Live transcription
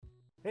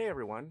Hey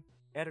everyone,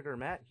 Editor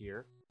Matt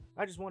here.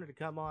 I just wanted to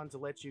come on to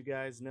let you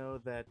guys know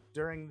that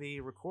during the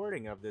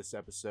recording of this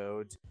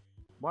episode,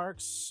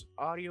 Mark's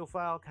audio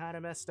file kind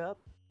of messed up.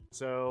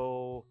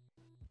 So,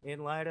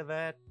 in light of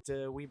that,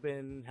 we've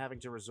been having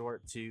to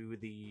resort to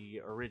the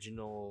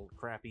original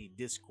crappy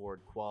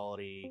Discord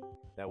quality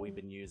that we've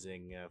been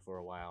using for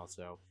a while.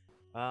 So,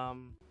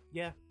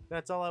 yeah,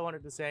 that's all I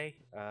wanted to say.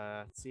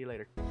 See you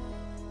later.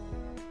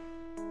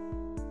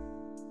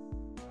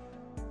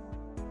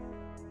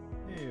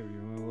 Hey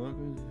everyone,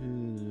 welcome to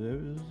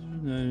the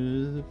episode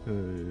 9 of the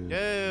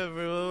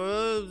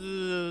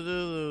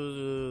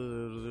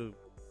podcast.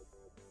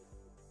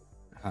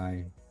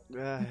 Hi.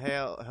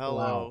 Hello.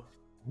 Wow.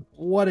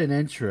 What an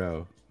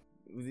intro.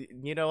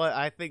 You know what?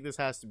 I think this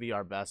has to be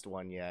our best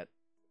one yet.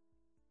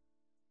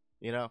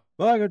 You know?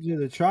 Welcome to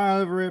the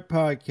Triumvirate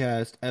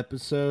Podcast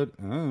episode.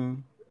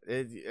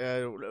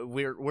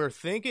 We're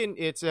thinking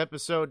it's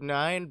episode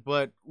 9,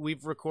 but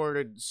we've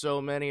recorded so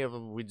many of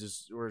them we're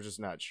just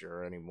not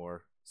sure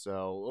anymore.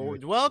 So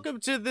welcome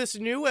to this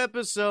new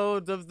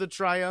episode of the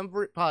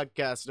Triumvirate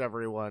Podcast,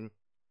 everyone.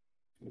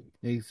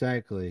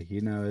 Exactly. You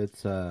know,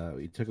 it's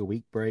we took a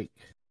week break.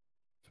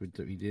 So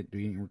we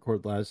didn't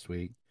record last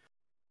week.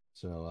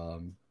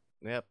 So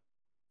Yep.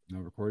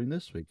 I'm recording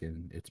this week,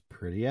 and it's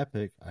pretty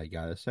epic, I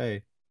gotta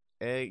say.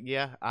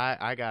 Yeah,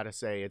 I gotta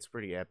say it's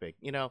pretty epic.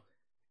 You know,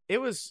 it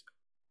was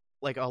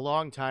like a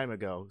long time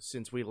ago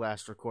since we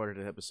last recorded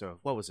an episode.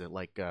 What was it,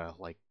 like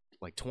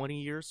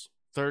 20 years,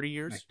 30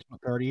 years,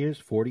 30 years,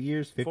 40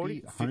 years, 50,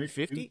 40, 100,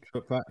 50?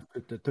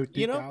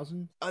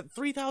 3,000.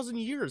 3,000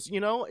 years. You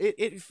know,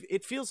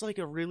 it feels like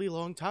a really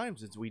long time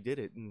since we did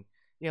it, and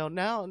you know,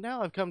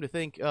 now I've come to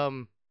think,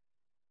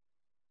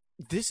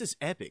 this is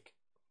epic.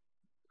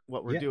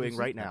 What we're doing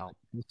right now.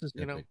 This is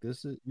you epic.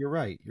 You're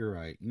right. You're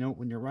right. You know,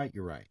 when you're right,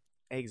 you're right.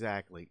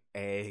 Exactly.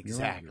 You're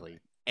right.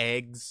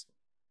 Egg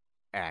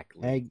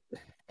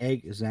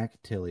Zach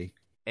Tilly.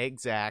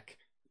 Exact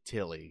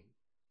Tilly.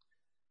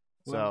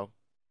 Well,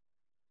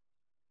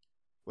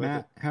 So,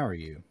 Matt, how are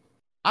you?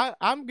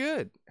 I'm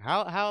good.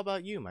 How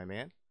about you, my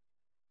man?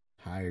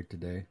 Tired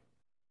today.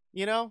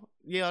 You know,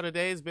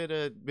 today's been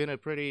a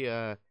pretty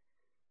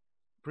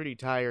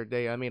tired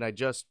day. I mean, I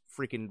just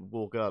freaking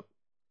woke up.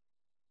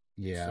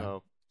 Yeah.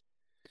 So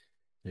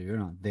you're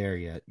not there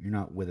yet. You're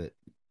not with it.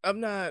 I'm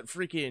not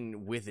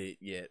freaking with it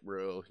yet,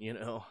 bro. You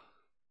know.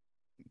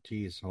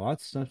 Jeez, a lot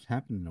of stuff's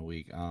happened in a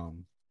week.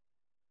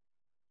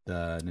 The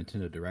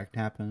Nintendo Direct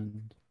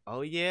happened.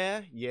 Oh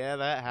yeah,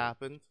 that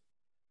happened.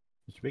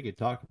 Which we could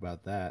talk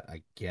about that,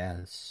 I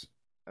guess.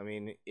 I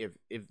mean, if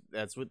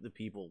that's what the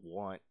people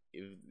want,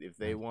 if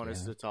they want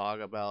us to talk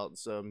about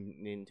some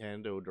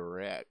Nintendo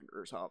Direct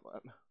or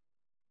something.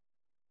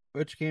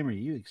 Which game are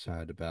you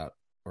excited about,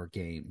 or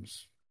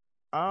games?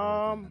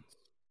 You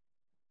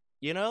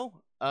know,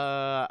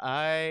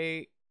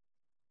 I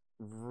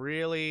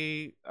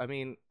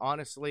mean,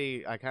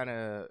 honestly, I kind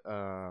of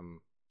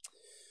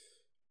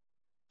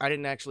I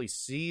didn't actually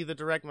see the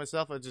Direct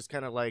myself. I just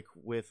kind of like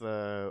with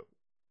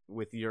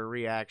your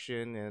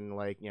reaction and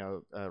like, you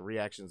know,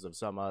 reactions of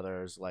some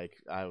others, like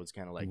I was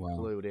kind of like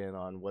clued in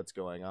on what's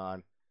going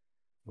on.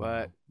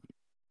 But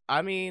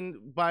I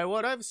mean, by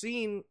what I've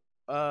seen,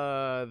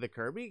 the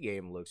Kirby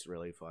game looks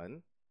really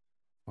fun.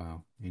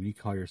 Wow. And you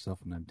call yourself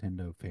a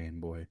Nintendo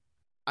fanboy.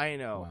 I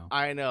know. Wow.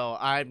 I know.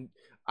 I'm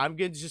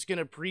just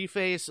gonna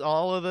preface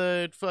all of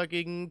the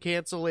fucking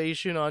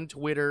cancellation on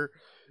Twitter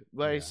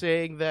by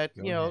saying that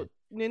Go ahead.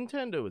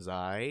 Nintendo is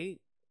aight.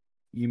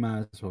 You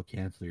might as well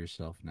cancel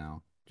yourself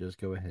now. Just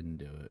go ahead and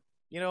do it.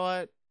 You know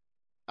what?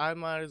 I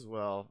might as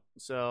well.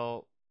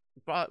 So,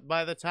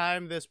 by the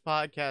time this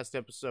podcast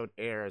episode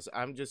airs,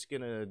 I'm just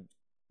gonna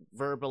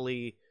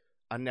verbally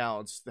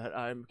announce that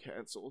I'm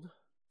canceled.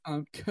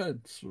 I'm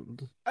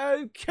canceled.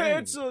 I'm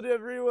canceled,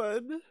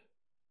 everyone.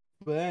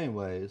 But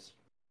anyways,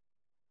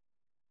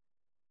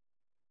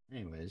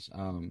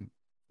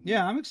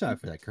 yeah, I'm excited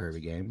for that Kirby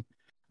game.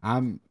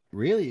 I'm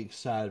really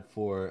excited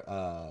for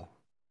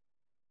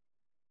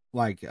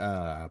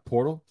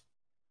Portal.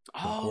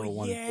 Portal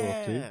 1 and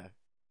Portal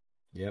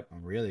 2. Yep,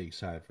 I'm really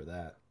excited for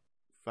that.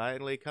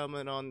 Finally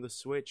coming on the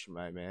Switch,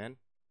 my man.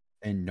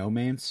 And No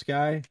Man's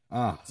Sky.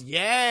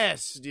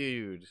 Yes,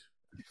 dude.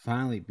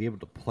 Finally be able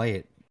to play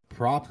it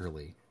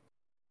properly.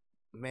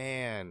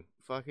 Man,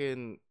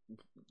 fucking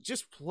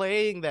just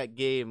playing that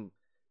game,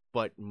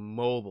 but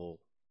mobile.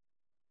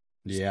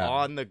 Just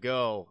on the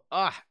go.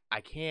 I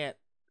can't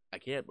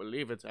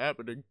believe it's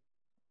happening.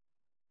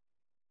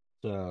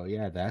 So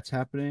yeah, that's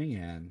happening,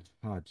 and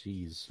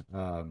geez.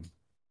 Gilva's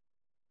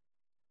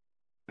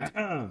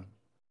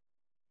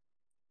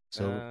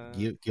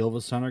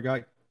Sonner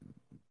got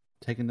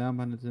taken down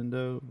by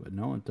Nintendo, but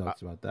no one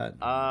talks about that.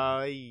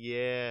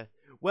 Yeah.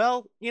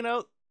 Well, you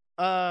know,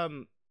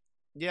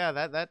 yeah,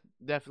 that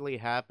definitely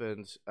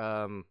happened.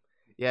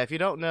 Yeah, if you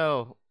don't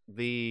know,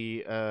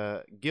 the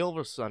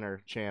Gilva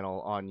Sonner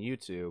channel on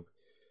YouTube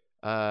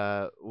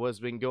was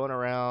been going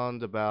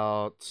around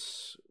about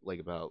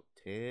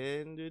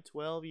 10 to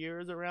 12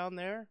 years around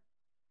there.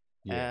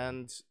 Yeah.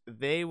 And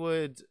they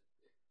would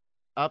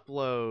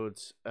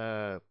upload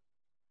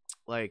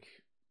like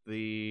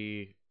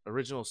the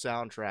original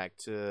soundtrack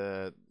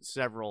to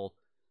several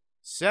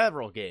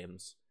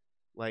games,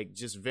 like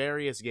just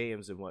various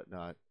games and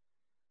whatnot.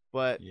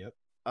 But Yep.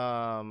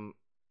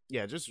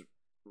 yeah, just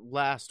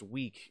last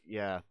week,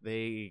 yeah,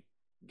 they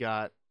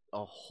got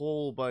a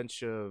whole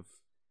bunch of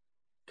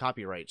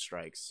copyright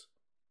strikes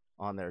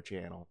on their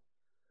channel.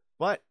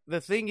 But the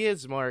thing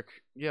is,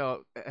 Mark,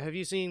 have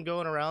you seen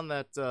going around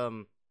that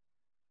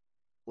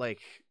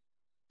like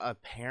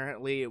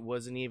apparently it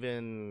wasn't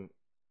even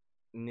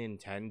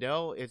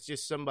Nintendo, it's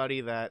just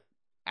somebody that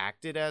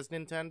acted as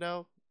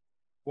Nintendo?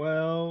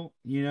 Well,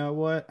 you know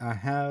what? I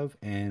have,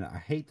 and I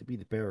hate to be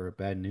the bearer of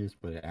bad news,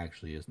 but it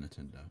actually is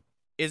Nintendo.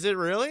 Is it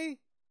really?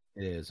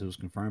 It is. It was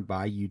confirmed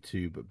by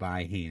YouTube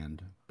by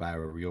hand by a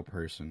real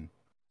person.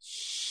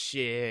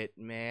 Shit,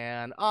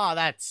 man. Oh,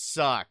 that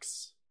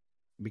sucks.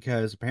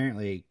 Because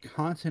apparently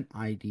content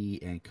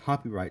ID and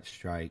copyright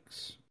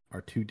strikes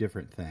are two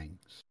different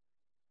things.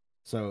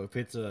 So if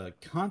it's a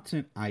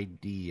content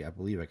ID, I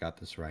believe I got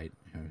this right,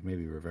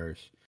 maybe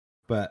reverse,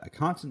 but a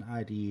content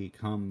ID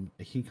can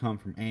come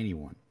from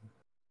anyone.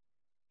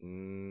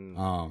 And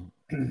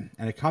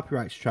a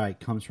copyright strike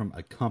comes from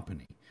a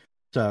company.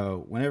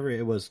 So whenever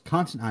it was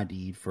content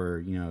ID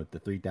for the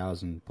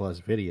 3,000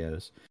 plus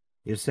videos,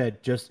 it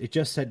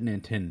just said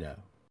Nintendo.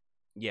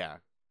 Yeah.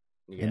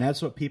 And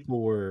that's what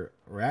people were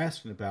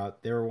asking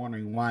about. They were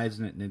wondering, why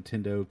isn't it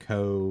Nintendo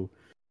Co.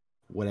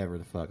 whatever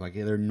the fuck, like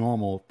their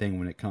normal thing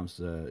when it comes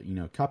to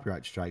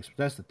copyright strikes. But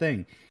that's the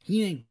thing,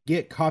 he didn't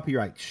get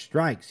copyright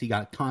strikes, he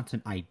got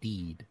content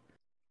ID'd.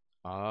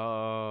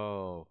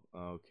 Oh,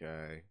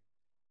 okay.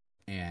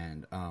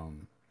 And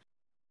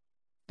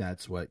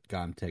that's what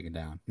got him taken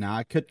down. Now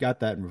I could got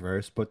that in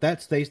reverse, but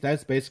that's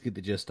basically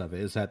the gist of it,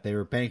 is that they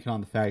were banking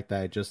on the fact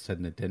that it just said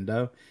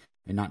Nintendo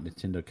and not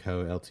Nintendo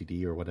Co.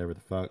 Ltd. or whatever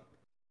the fuck.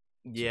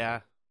 Yeah.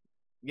 So.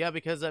 Yeah,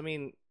 because I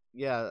mean,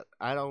 yeah,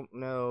 I don't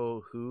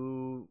know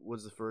who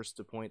was the first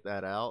to point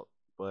that out,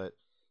 but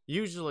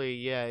usually,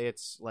 yeah,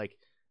 it's like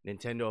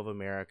Nintendo of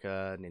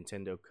America,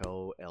 Nintendo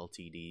Co.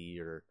 Ltd.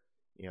 or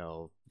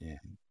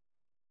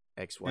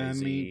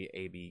XYZ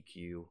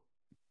ABQ.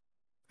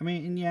 I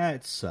mean, and yeah,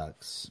 it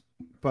sucks,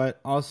 but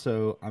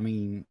also, I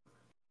mean,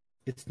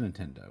 it's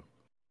Nintendo.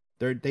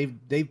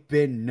 They've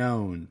been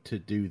known to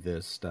do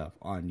this stuff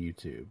on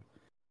YouTube.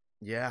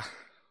 Yeah.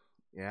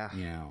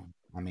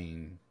 I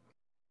mean,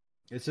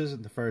 this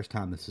isn't the first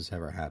time this has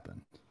ever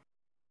happened.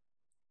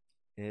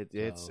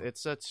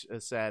 It's such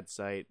a sad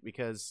sight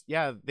because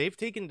they've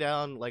taken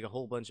down like a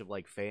whole bunch of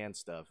like fan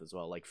stuff as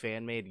well, like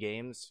fan made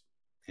games.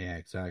 Yeah,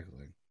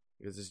 exactly.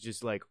 Because it's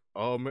just like,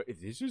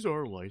 this is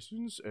our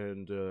license,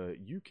 and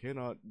you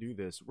cannot do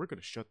this. We're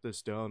gonna shut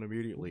this down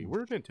immediately.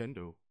 We're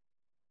Nintendo.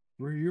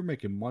 You're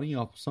making money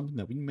off of something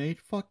that we made.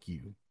 Fuck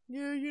you.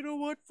 Yeah, you know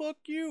what? Fuck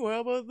you. How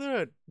about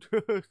that?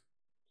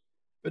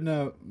 But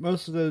no,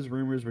 most of those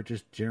rumors were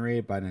just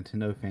generated by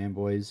Nintendo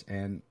fanboys,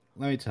 and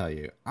let me tell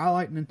you, I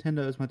like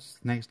Nintendo as much as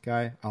the next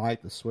guy. I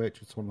like the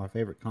Switch. It's one of my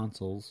favorite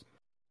consoles.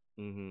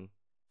 Mm-hmm.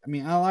 I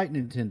mean, I like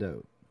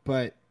Nintendo,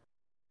 but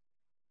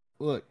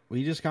look,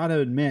 we just got to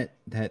admit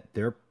that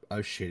they're a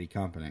shitty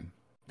company.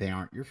 They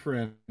aren't your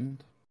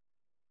friend.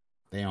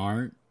 They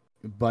aren't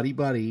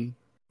buddy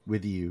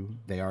with you.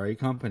 They are a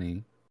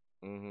company.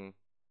 Mm-hmm.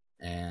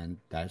 And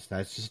that's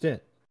just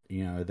it.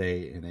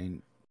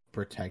 They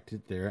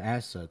protected their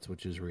assets,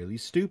 which is really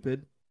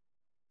stupid.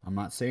 I'm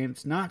not saying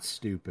it's not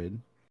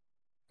stupid,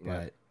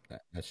 but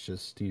that's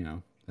just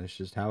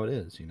how it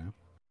is.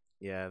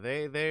 Yeah,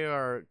 they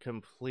are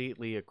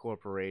completely a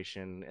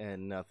corporation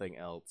and nothing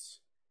else.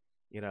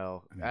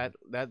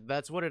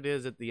 That's what it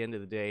is at the end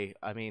of the day.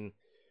 I mean,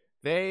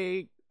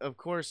 they, of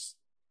course,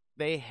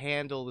 they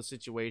handle the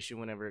situation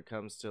whenever it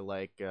comes to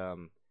like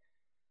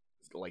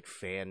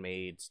fan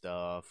made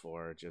stuff,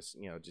 or just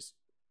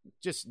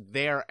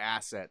their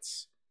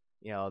assets,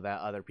 that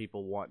other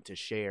people want to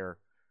share.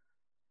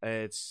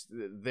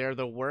 They're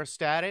the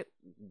worst at it.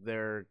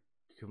 They're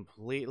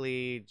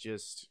completely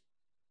just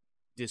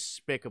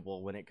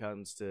despicable when it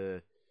comes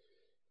to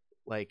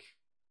like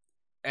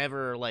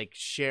ever like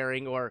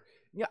sharing, or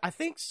I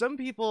think some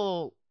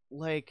people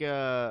like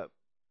got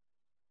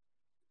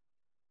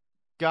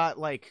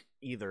like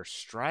either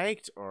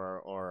striked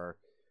or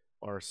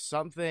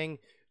something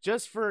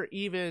just for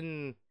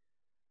even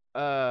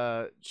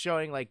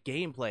showing like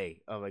gameplay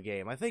of a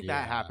game. I think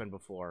that happened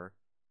before.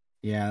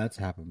 Yeah, that's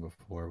happened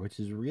before, which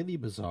is really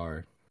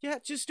bizarre. Yeah,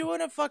 just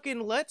doing a fucking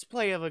let's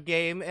play of a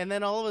game, and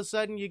then all of a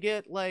sudden you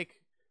get like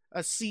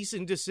a cease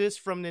and desist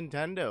from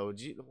Nintendo.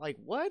 Like,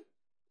 what?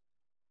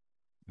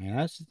 Yeah,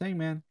 that's the thing,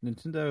 man.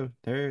 Nintendo,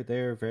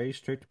 they're very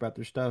strict about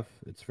their stuff.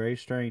 It's very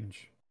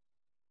strange.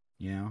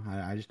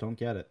 I just don't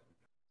get it.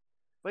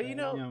 But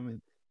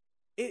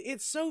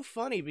it's so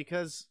funny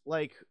because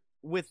like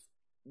with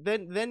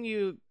then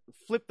you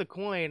flip the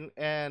coin,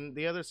 and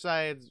the other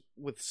side's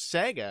with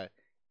Sega,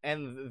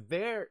 and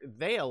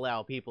they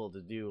allow people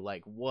to do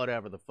like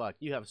whatever the fuck.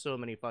 You have so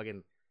many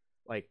fucking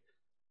like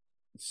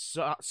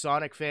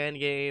Sonic fan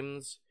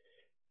games,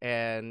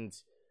 and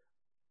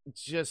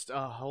just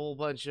a whole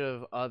bunch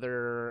of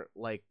other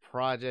like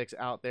projects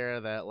out there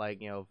that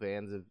like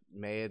fans have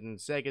made, and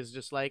Sega's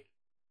just like,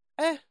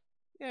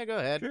 yeah, go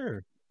ahead.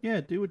 Sure.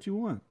 Yeah, do what you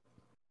want.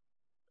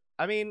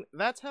 I mean,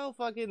 that's how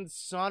fucking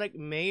Sonic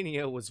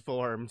Mania was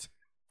formed.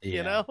 You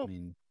Yeah, know, I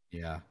mean,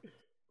 yeah.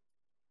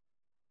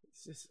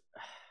 it's just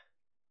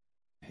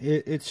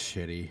It's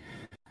shitty.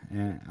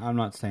 And I'm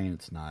not saying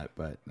it's not,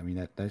 but I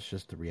mean that's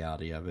just the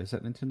reality of it. Is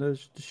that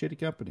Nintendo's a shitty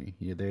company.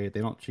 They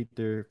don't treat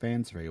their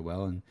fans very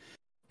well, and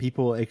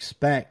people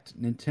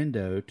expect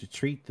Nintendo to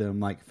treat them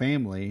like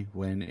family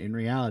when in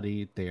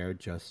reality they are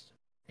just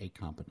a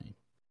company.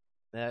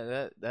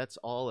 that's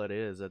all it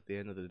is at the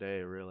end of the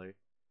day, really.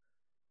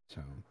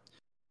 So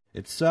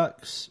it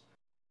sucks.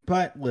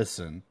 But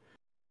listen,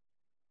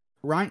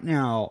 right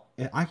now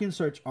I can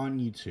search on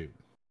YouTube.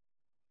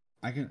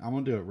 I'm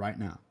gonna do it right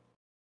now.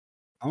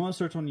 I'm gonna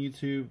search on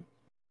YouTube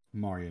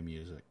Mario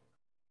music.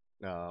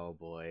 Oh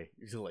boy,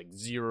 like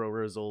zero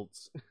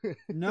results.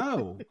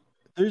 No,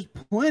 there's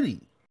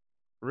plenty.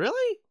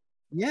 Really?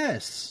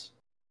 Yes,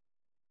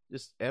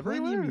 Just plenty of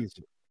everywhere?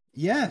 music.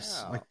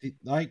 Yes,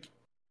 Wow.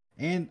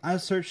 and I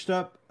searched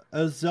up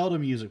a Zelda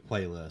music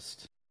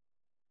playlist.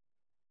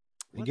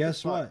 And What the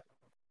guess fuck? what?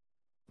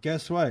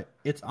 Guess what?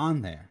 It's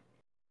on there.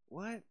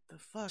 What the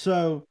fuck?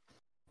 So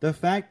the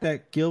fact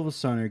that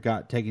Gilvasoner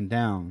got taken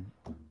down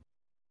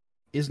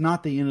is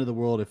not the end of the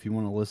world if you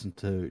want to listen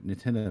to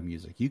Nintendo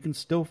music. You can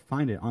still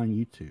find it on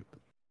YouTube.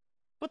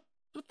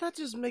 But that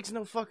just makes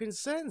no fucking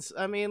sense.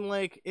 I mean,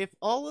 like, if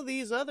all of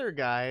these other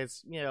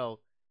guys,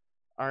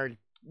 are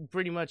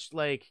pretty much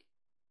like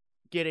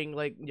getting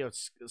like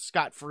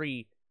scot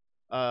free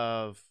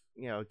of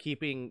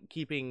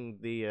keeping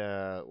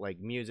the like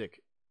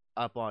music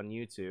up on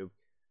YouTube,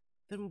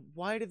 then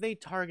why did they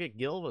target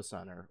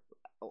Gilvasoner?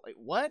 Like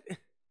what?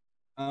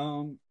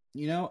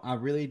 I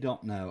really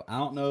don't know. I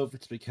don't know if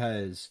it's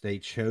because they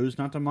chose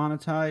not to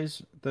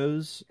monetize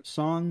those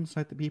songs,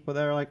 like the people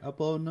that are like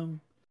uploading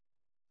them,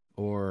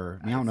 or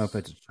I don't know if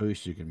it's a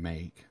choice you can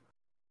make.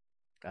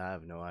 I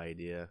have no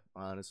idea,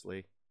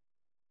 honestly.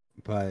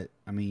 But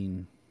I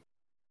mean,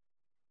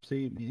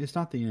 see, it's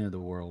not the end of the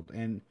world,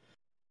 and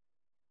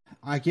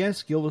I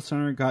guess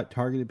Gilvasoner got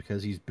targeted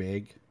because he's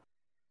big.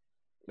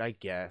 I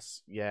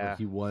guess, Or yeah,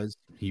 he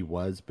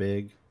was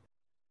big.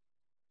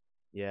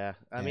 yeah.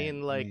 I And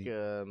mean, I like,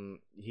 mean,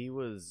 he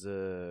was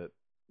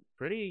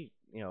pretty,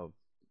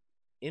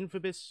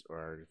 infamous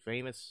or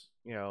famous,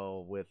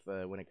 with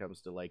when it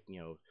comes to like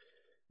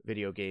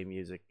video game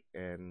music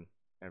and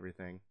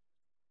everything.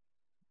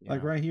 You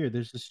like know, right here,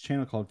 there's this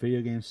channel called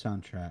Video Game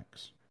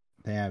Soundtracks.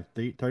 They have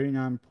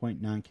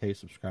 39.9K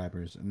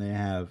subscribers, and they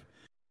have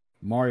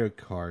Mario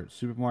Kart,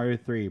 Super Mario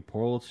 3,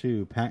 Portal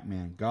 2,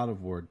 Pac-Man, God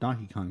of War,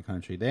 Donkey Kong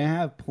Country. They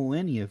have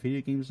plenty of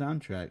video game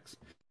soundtracks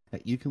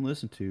that you can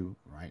listen to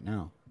right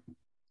now.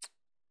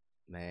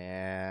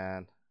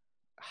 man.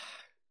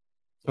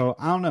 So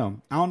I don't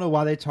know. I don't know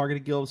why they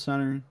targeted Guild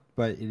Center,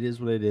 but it is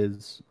what it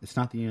is. It's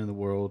not the end of the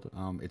world.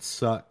 It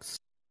sucks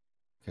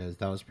because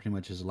that was pretty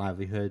much his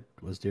livelihood,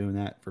 was doing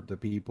that for the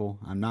people.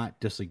 I'm not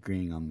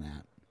disagreeing on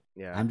that.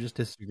 Yeah, I'm just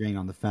disagreeing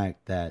on the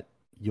fact that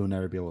you'll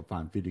never be able to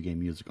find video game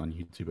music on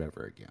YouTube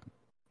ever again.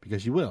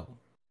 Because you will.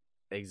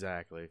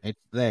 exactly. It's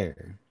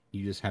there.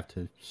 You just have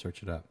to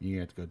search it up. You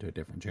have to go to a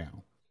different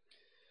channel.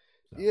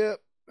 So, Yep.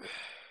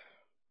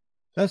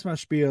 that's my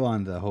spiel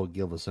on the whole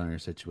Gilva Center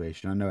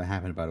situation. I know it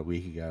happened about a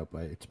week ago,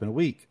 but it's been a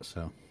week,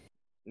 so.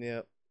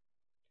 Yep.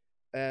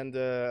 And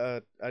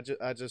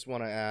I just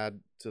want to add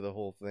to the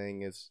whole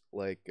thing is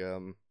like,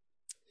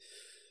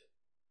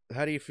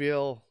 how do you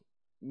feel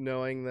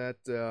knowing that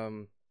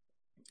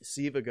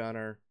Siva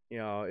Gunner,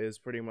 is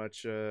pretty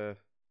much the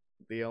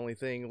only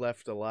thing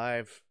left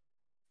alive,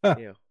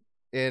 Huh.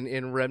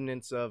 in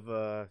remnants of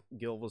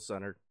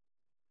Gilva.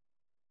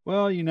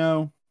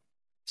 Well,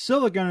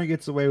 Silva Gunner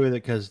gets away with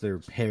it because they're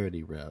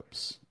parody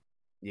reps.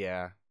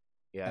 Yeah,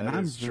 yeah, And that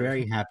I'm is true.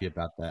 very happy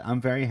about that. I'm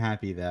very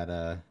happy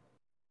that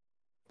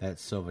that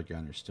Silva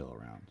Gunner's still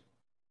around.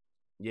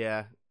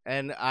 Yeah,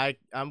 and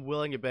I'm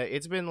willing to bet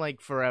it's been like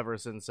forever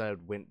since I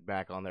went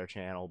back on their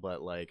channel,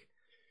 but like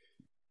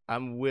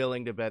I'm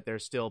willing to bet they're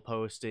still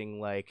posting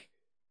like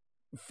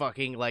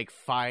fucking like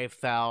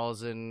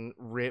 5,000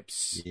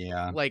 rips,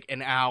 Yeah. like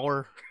an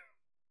hour.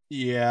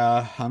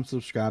 Yeah, I'm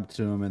subscribed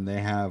to them, and they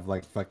have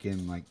like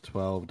fucking like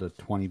 12 to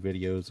 20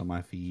 videos on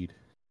my feed.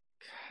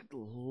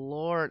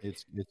 Lord,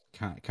 It's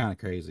kind of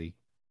crazy.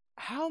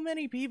 how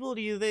many people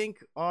do you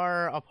think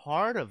are a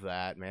part of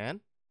that,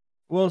 man?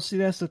 Well, see,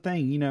 that's the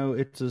thing.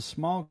 It's a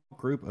small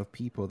group of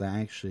people that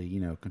actually,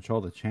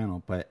 control the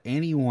channel, but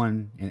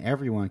anyone and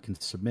everyone can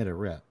submit a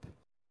rip.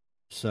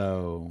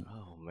 So,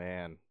 Oh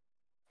man.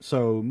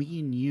 so me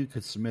and you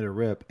could submit a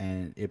rip,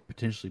 and it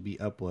potentially be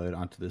uploaded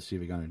onto the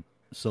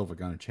Silver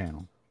Gunner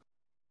channel.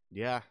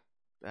 Yeah.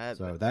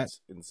 So That's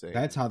insane.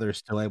 that's how they're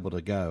still able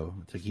to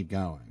keep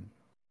going.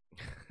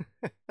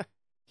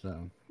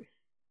 So,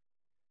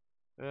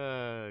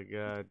 Oh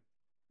god.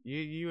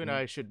 You and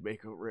I should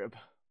make a rip.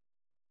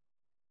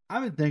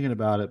 I've been thinking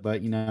about it,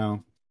 but I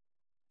don't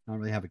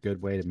really have a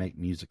good way to make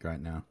music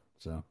right now.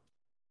 So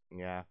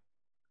Yeah.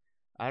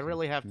 I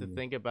really have to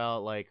think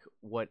about like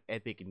what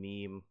epic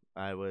meme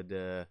I would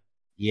do.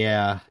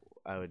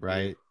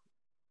 Right.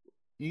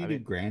 You do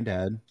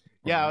Granddad.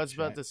 Yeah, I was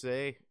about to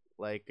say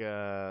like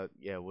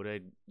would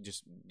I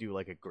just do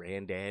like a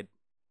granddad?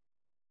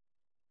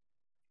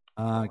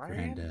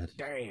 Granddad.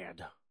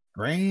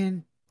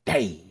 Granddad.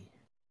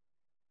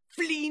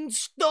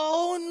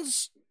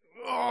 Flintstones.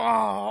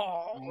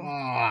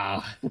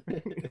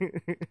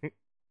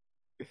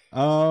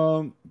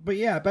 But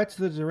yeah, back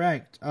to the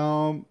direct.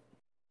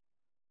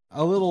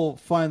 A little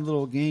fun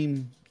little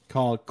game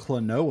called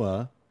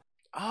Klonoa.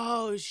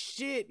 Oh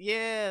shit!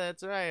 Yeah,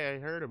 that's right. I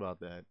heard about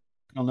that.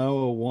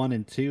 Klonoa 1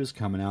 and 2 is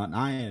coming out, and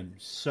I am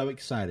so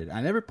excited. I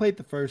never played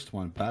the first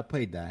one, but I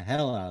played the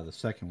hell out of the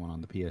second one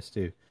on the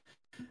PS2,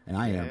 and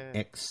I am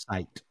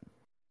excited.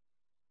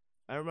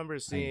 I remember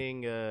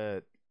seeing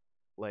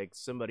like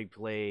somebody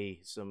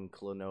play some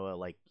Klonoa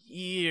like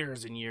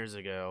years and years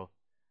ago.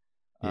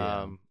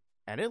 And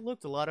it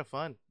looked a lot of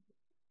fun.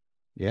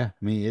 Yeah,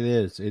 I mean it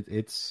is.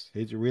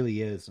 It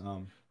really is.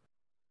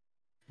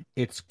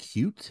 It's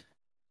cute.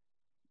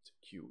 It's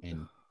cute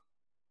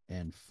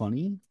and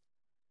funny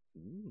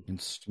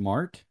and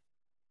smart.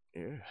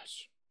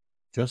 Yes.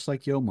 Just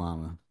like your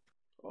mama.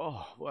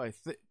 Oh, well,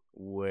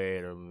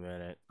 wait a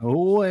minute.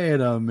 Wait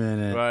a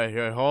minute.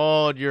 Right,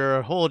 hold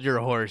your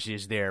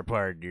horses there,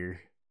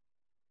 partner.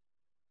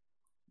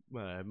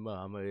 My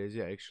mama is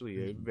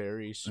actually a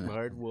very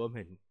smart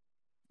woman.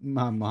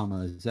 My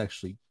mama is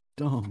actually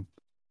dumb.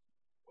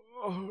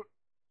 Oh,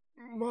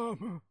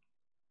 mama.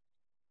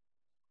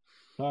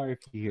 Sorry if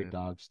you hear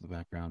dogs in the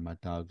background. My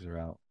dogs are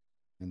out,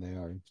 and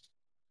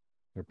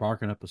they're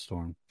barking up a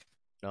storm.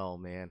 Oh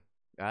man,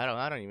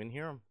 I don't even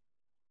hear them.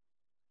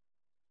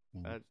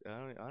 I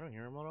don't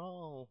hear them at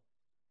all.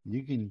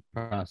 You can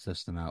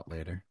process them out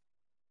later.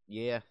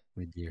 Yeah,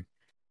 with your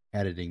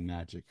editing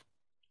magic.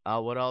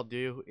 What I'll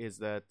do is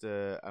that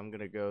I'm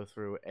gonna go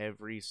through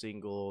every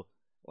single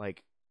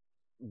like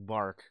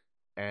bark,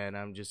 and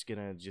I'm just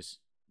gonna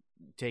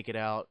take it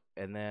out,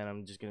 and then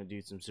I'm just gonna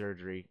do some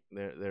surgery.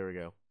 There we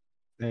go.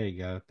 There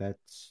you go. That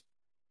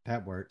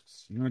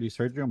works. You want to do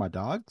surgery on my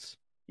dogs?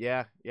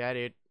 Yeah,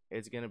 dude.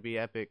 It's gonna be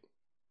epic.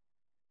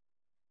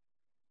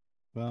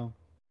 Well,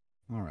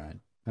 all right.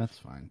 That's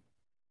fine.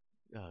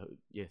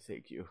 Yeah,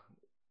 thank you.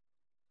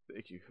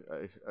 Thank you.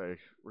 I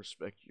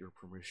respect your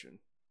permission.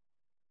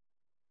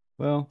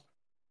 Well,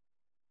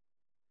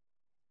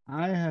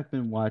 I have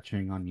been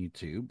watching on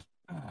YouTube.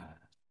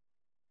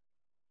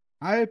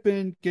 I have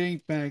been getting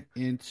back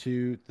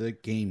into the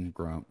Game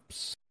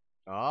Grumps.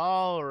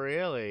 Oh,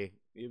 really?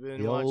 You've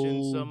been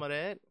watching some of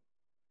that?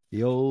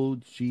 The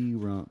old G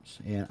Rumps.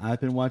 And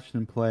I've been watching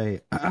them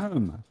play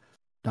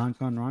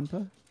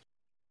Danganronpa.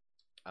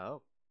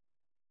 Oh.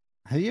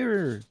 Have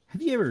you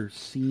ever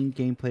seen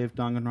gameplay of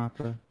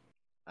Danganronpa?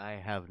 I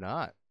have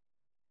not.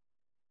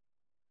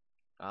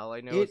 All I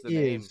know is the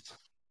name.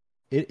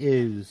 It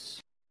is.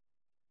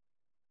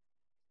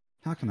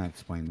 How can I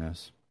explain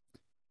this?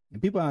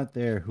 And people out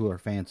there who are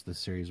fans of the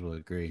series will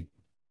agree.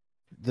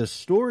 The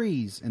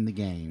story in the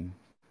game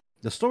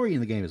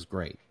is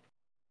great.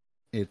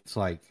 It's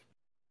like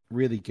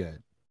really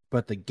good,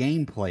 but the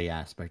gameplay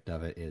aspect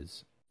of it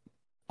is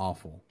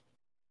awful.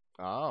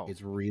 Oh,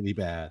 it's really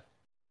bad.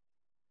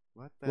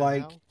 What the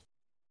hell?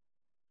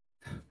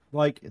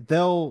 Like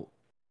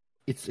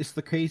it's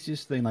the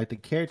craziest thing. Like the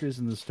characters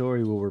in the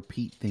story will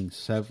repeat things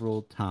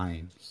several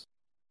times.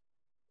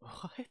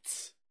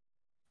 What?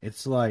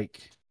 It's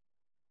like,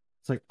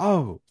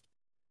 oh,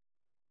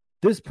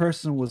 this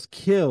person was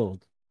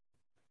killed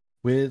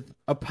with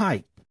a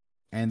pipe.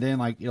 And then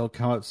like it'll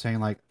come up saying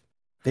like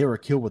they were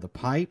killed with a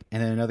pipe,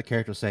 and then another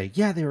character will say,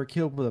 yeah, they were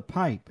killed with a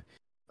pipe.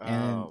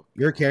 And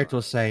your character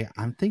will say,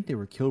 I think they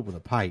were killed with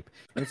a pipe.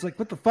 And it's like,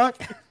 what the fuck?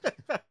 It's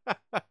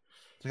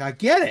like, I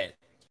get it.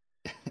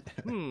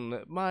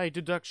 My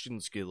deduction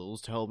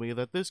skills tell me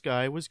that this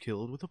guy was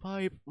killed with a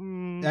pipe.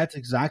 That's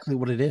exactly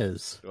what it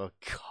is. Oh,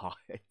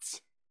 God.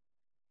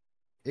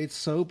 It's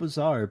so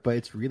bizarre, but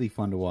it's really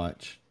fun to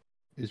watch.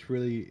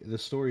 The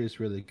story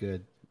is really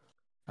good.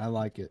 I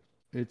like it.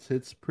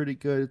 It's pretty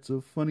good. It's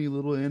a funny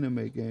little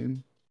anime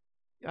game.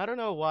 I don't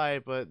know why,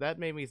 but that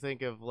made me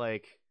think of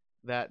like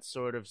that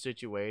sort of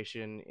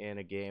situation in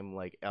a game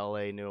like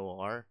LA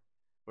Noire,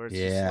 where it's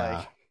just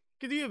like,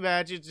 could you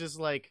imagine just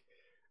like,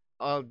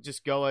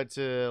 just going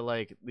to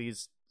like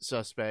these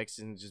suspects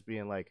and just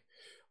being like,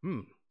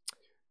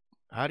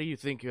 how do you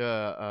think,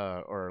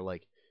 or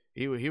like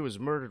he was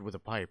murdered with a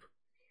pipe?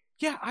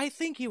 Yeah, I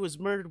think he was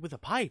murdered with a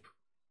pipe.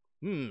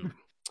 Me,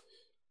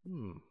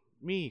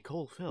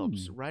 Cole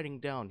Phelps,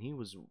 writing down he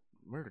was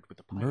murdered with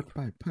a pipe. Murdered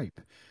by a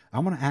pipe.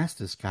 I'm going to ask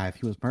this guy if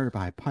he was murdered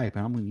by a pipe,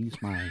 and I'm going to use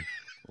my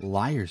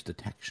liar's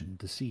detection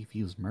to see if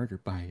he was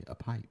murdered by a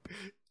pipe.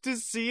 To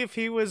see if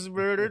he was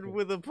murdered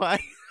with a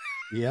pipe?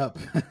 Yep.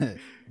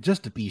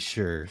 Just to be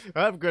sure.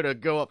 I'm going to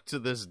go up to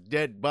this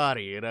dead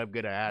body, and I'm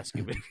going to ask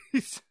him if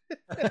he's...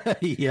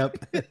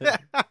 Yep.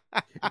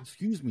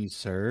 Excuse me,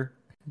 sir.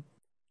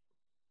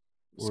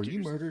 Were you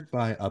murdered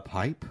by a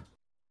pipe?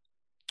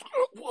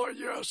 Why,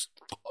 yes,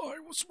 I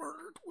was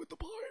murdered with a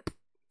pipe.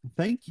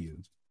 Thank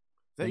you.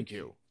 Thank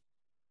you.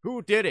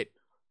 Who did it?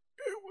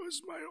 It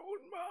was my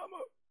own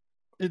mama.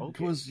 It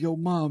was your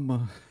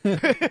mama.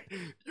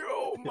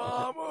 Yo,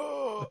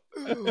 mama.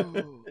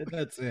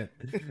 That's it.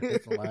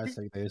 That's the last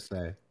thing they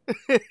say.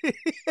 If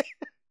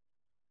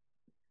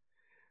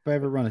I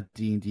ever run a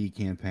D&D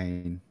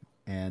campaign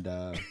and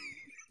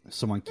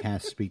someone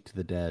casts Speak to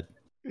the Dead,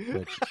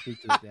 which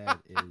Speak to the Dead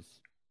is,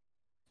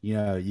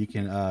 you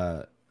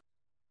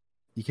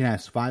can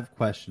ask 5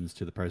 questions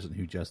to the person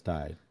who just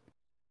died.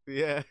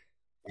 Yeah.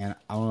 And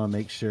I want to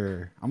make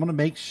sure. I'm going to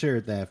make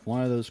sure that if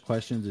one of those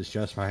questions is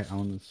just right, I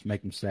want to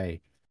make them say,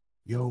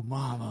 "Yo,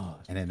 mama,"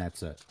 and then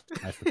that's it.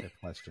 That's the 5th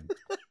question.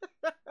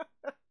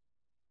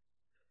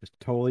 Just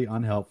totally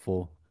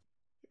unhelpful.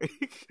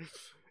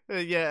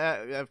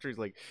 Yeah. After he's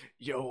like,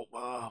 "Yo,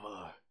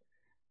 mama,"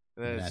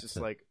 and then it's just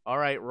like, "All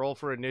right, roll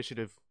for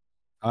initiative."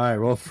 All right,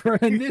 roll for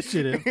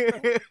initiative.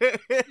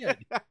 Yeah.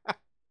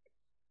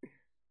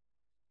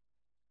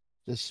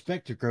 The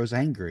specter grows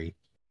angry.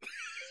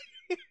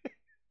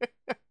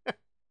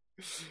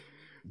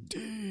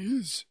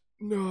 These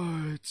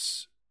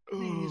nuts.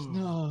 These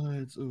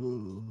nuts.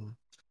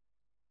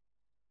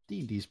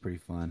 D&D's pretty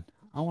fun.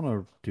 I want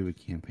to do a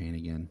campaign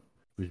again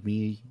with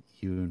me,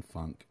 you, and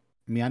Funk.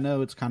 I mean, I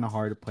know it's kind of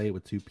hard to play it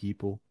with 2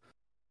 people,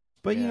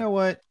 but you know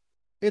what?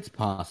 It's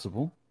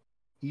possible.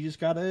 You just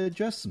got to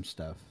adjust some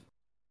stuff.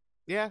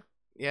 Yeah,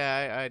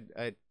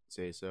 I'd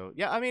say so.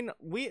 Yeah, I mean,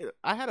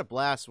 I had a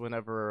blast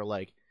whenever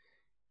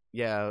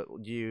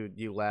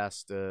you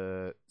last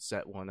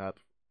set one up.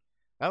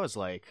 That was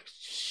like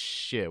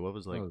shit. What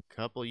was a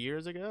couple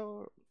years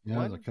ago? Yeah,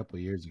 that was a couple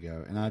of years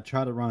ago, and I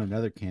tried to run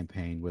another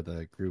campaign with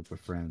a group of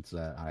friends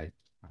that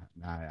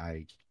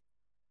I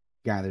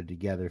gathered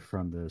together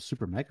from the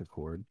Super Mega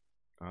Chord.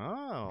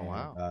 Oh, and,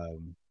 wow!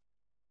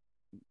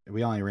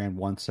 We only ran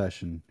 1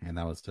 session, and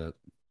that was it.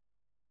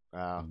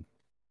 Wow,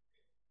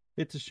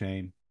 it's a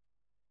shame,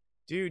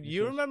 dude.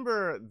 You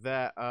remember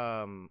that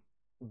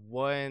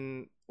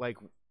one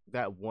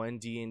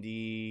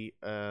D&D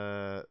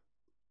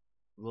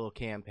little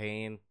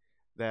campaign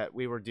that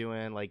we were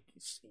doing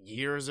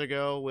years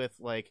ago with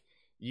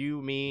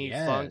you, me,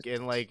 Funk,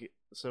 and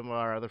some of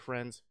our other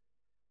friends?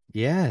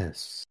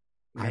 Yes.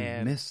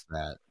 Man. I missed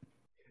that.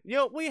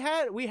 We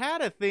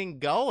had a thing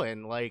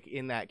going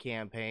in that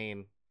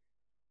campaign.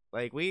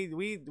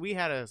 We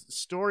had a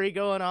story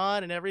going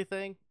on and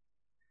everything.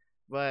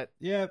 But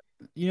yeah,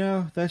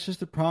 that's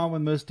just the problem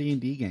with most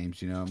D&D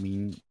games, I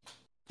mean,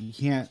 you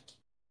can't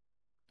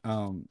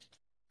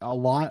a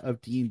lot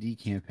of D&D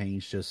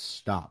campaigns just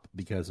stop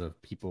because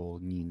of people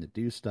needing to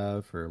do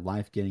stuff or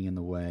life getting in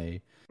the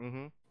way.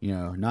 Mm-hmm.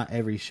 Not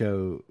every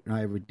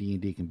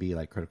D&D can be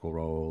like Critical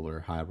Role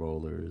or High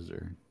Rollers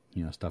or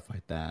stuff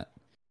like that.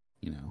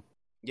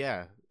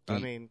 Yeah, I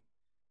mean,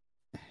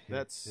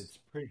 it's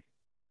pretty.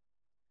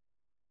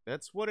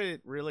 That's what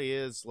it really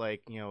is.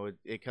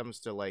 It comes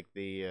to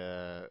the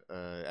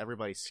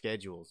everybody's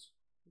schedules.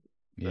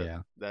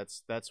 Yeah,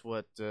 that's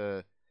what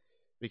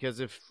because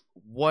if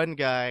one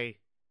guy,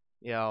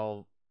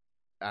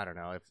 I don't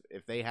know,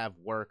 if they have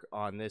work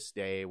on this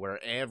day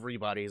where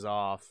everybody's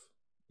off,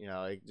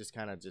 it just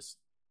kind of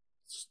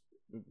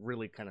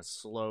really kind of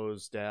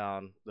slows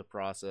down the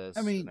process.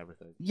 I mean, and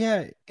everything.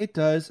 Yeah, it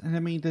does. And I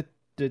mean, the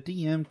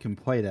DM can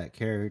play that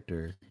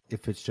character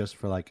if it's just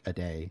for a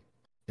day,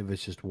 if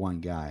it's just one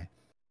guy.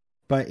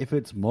 But if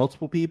it's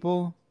multiple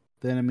people,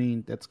 then I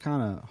mean, that's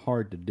kind of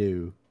hard to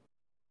do.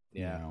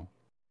 Yeah.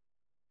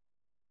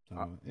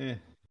 So,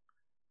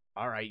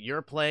 All right,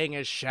 you're playing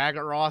as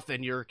Shaggoth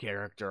and your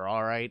character,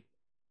 all right?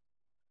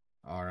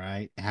 All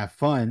right, have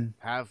fun.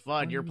 Have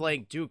fun. You're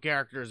playing 2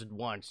 characters at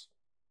once.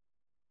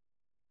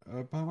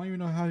 But I don't even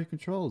know how he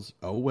controls.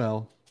 Oh,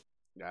 well.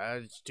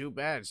 It's too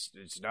bad.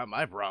 It's not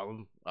my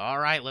problem. All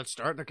right, let's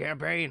start the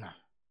campaign.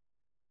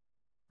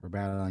 We're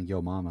battling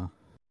Yo Mama.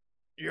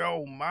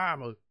 Yo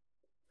Mama.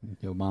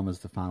 Yo Mama's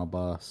the final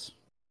boss.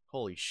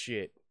 Holy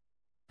shit.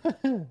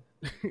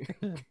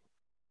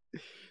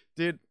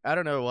 Dude, I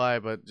don't know why,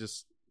 but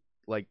just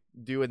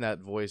doing that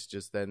voice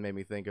just then made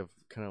me think of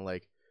kind of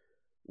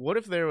what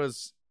if there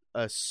was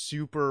a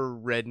super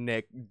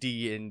redneck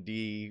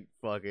D&D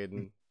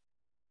fucking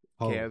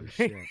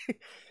campaign?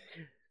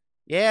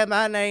 Yeah,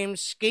 my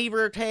name's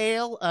Skeever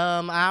Tail.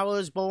 I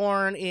was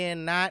born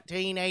in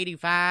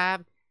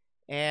 1985,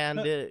 and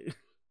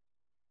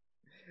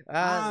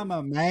I'm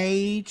a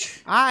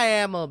mage. I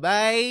am a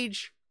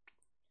mage.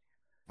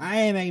 I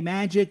am a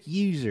magic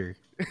user.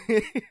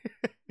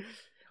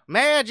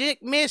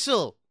 Magic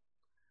missile.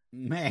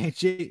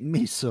 Magic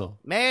missile.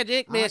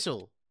 Magic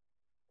missile.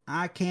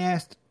 I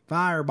cast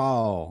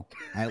fireball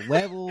at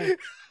level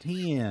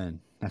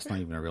 10. That's not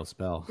even a real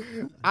spell.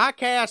 I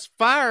cast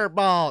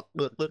fireball.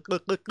 Good.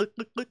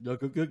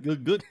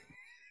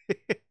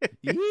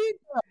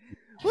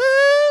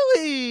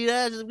 Woo-wee,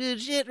 that's some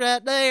good shit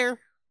right there.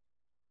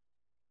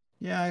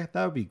 Yeah,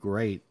 that would be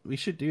great. We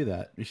should do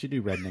that. We should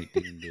do Redneck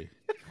D&D.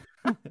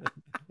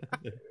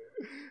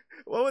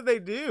 What would they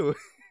do?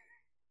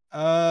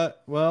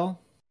 Well,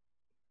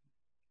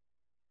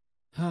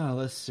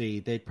 Let's see.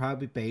 They'd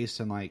probably be based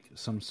in like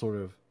some sort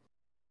of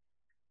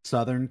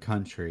southern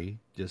country,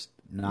 just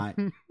not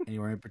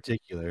anywhere in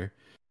particular.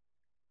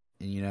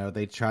 And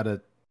they try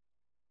to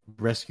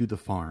rescue the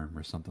farm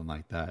or something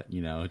like that.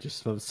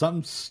 Just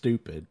something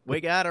stupid.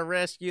 We gotta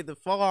rescue the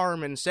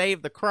farm and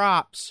save the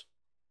crops.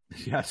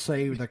 Gotta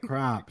save the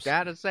crops.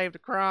 Gotta save the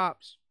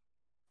crops.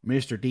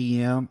 Mr.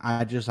 DM,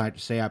 I just like to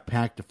say I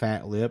packed a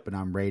fat lip and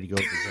I'm ready to go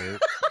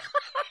berserk.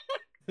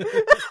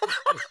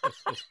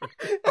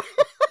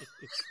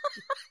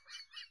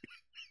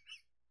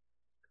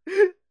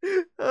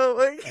 Oh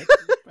my god. That's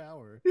his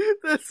power.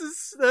 That's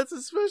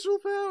a special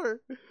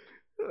power.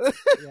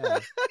 Yeah.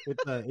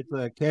 It's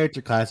a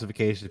character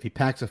classification. If he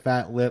packs a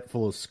fat lip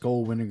full of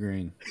skull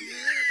wintergreen,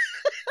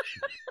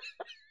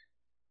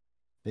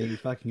 then he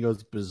fucking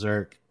goes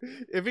berserk.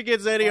 If he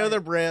gets any other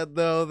brand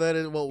though, then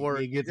it won't work.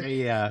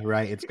 Yeah,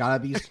 right. It's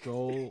gotta be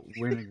skull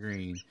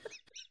wintergreen.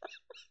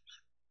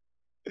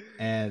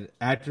 And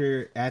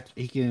after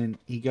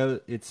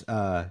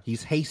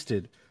he's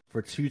hasted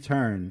for 2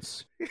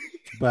 turns,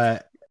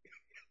 but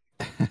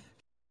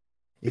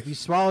if he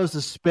swallows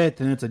the spit,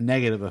 then it's a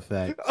negative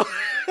effect.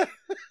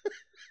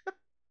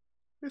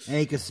 And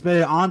he can spit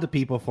it onto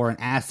people for an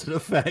acid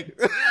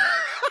effect.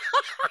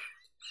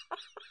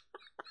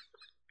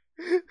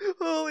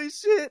 Holy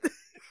shit.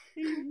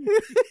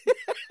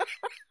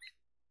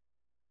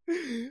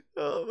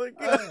 Oh my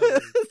god. Oh,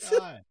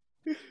 God.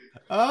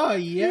 Oh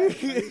yeah,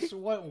 it's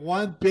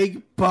one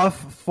big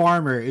buff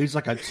farmer who's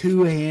like a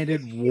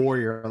 2-handed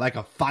warrior, like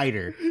a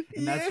fighter,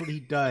 and that's what he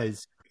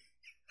does.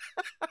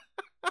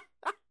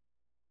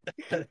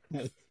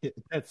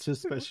 That's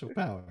his special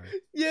power.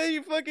 Yeah,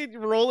 you fucking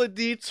roll a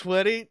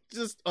d20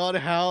 just on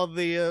how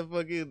the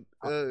fucking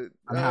on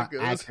how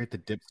accurate the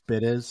dip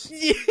spit is.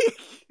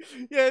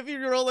 Yeah, if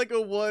you roll like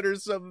a 1 or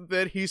something,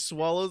 then he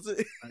swallows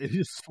it.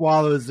 He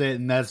swallows it,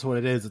 and that's what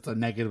it is. It's a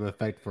negative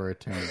effect for a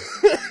turn.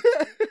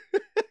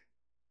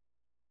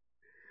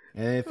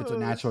 And if it's a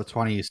natural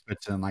 20, he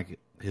spits in like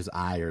his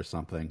eye or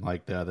something,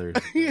 like the other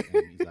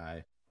enemy's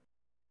eye.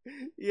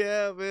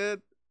 Yeah,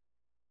 man.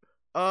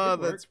 Oh,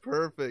 that's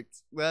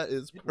perfect. That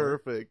is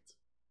perfect.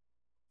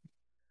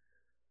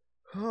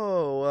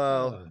 Oh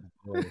wow.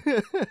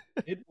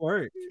 It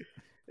worked.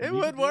 It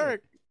would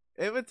work.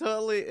 It would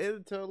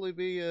totally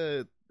be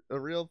a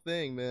real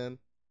thing, man.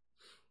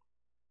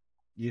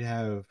 You'd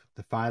have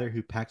the fighter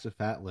who packs a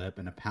fat lip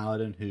and a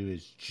paladin who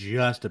is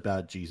just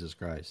about Jesus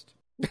Christ.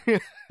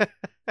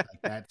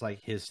 That's like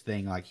his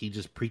thing. Like he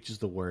just preaches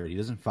the word. He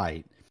doesn't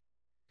fight.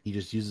 He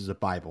just uses a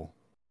Bible,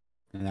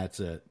 and that's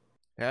it.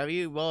 Have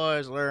you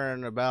boys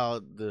learned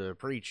about the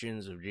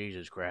preachings of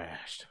Jesus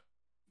Christ?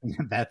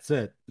 That's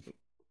it.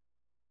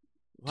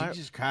 Why...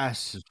 Jesus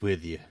Christ is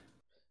with you.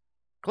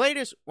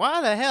 Cletus,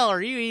 why the hell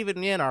are you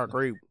even in our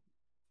group?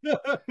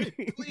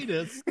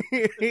 Cletus.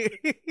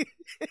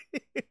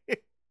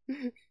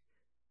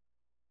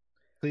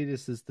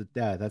 Cletus is the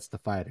dad. That's the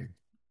fighter.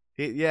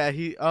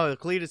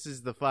 Cletus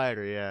is the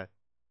fighter, yeah.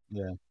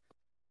 Yeah.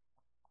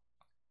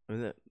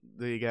 And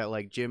then you got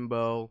like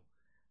Jimbo,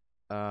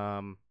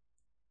 and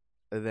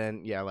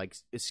then like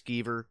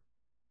Skeever.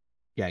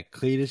 Yeah,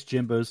 Cletus,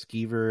 Jimbo,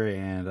 Skeever,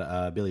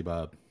 and Billy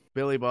Bob.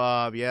 Billy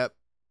Bob, yep.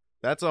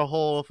 That's a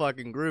whole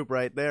fucking group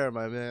right there,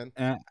 my man.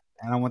 And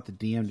I want the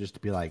DM just to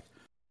be like,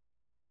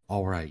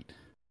 all right,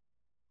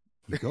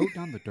 you go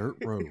down the dirt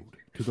road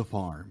to the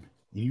farm,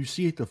 and you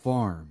see at the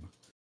farm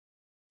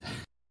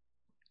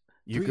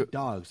three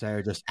dogs that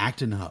are just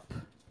acting up.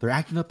 They're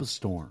acting up a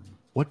storm.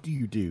 What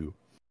do?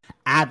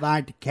 I'd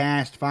like to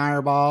cast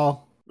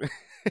Fireball.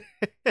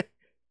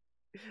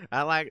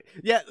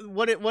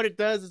 What it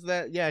does is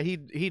that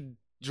he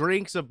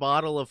drinks a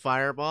bottle of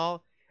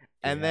Fireball,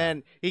 and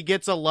then he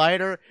gets a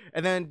lighter,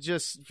 and then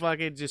just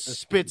fucking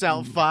spits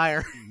out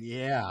fire.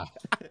 Yeah.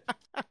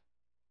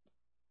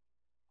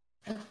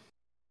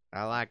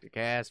 I like to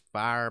cast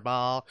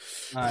Fireball.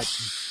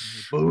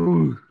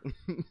 Boo.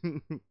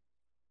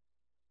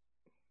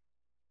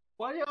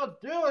 What are y'all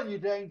doing, you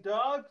dang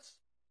dogs?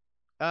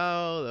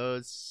 Oh,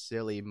 those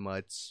silly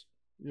mutts.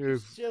 You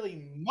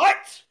silly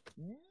mutt!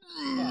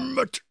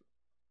 Mutt.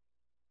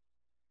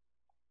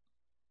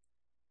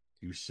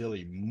 You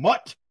silly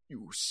mutt!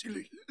 You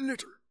silly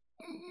litter.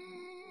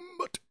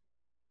 Mutt.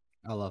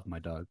 I love my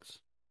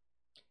dogs.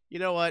 You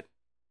know what?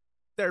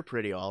 They're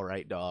pretty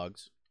alright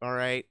dogs.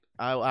 Alright?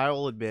 I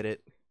will admit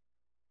it.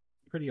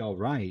 Pretty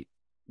alright?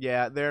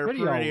 Yeah, they're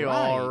pretty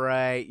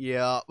alright.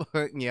 Yep.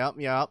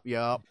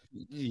 Yep.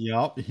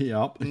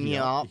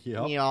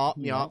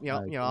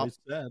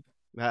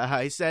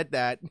 I said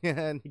that,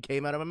 and it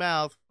came out of my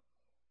mouth.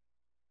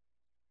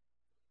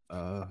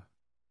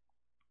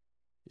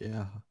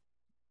 Yeah.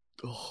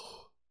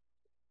 Oh.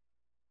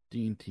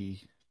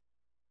 D&D.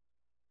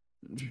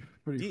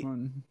 Pretty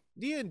fun.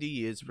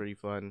 D&D is pretty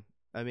fun.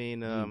 I mean,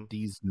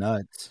 D&D's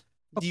nuts.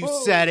 You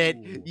said it.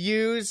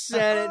 You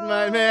said it,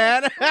 my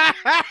man.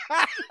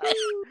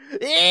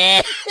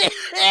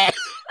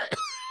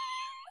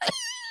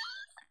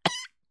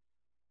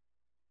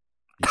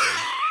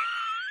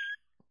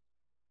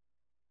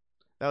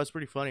 That was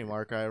pretty funny,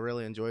 Mark. I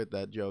really enjoyed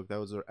that joke. That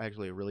was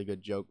actually a really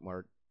good joke,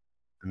 Mark.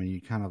 I mean,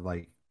 you kind of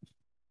like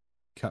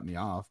cut me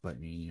off, but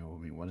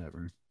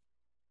whatever.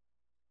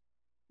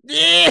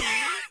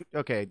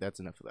 Okay, that's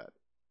enough of that.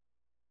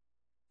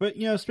 But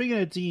speaking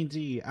of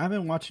D&D, I've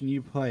been watching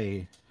you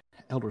play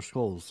Elder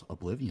Scrolls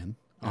Oblivion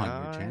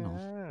on your channel.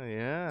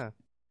 Yeah.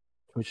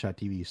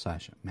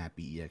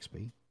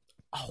 Twitch.tv/MattBEXP.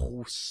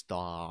 Oh,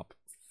 stop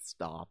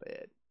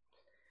it.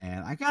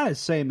 And I gotta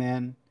say,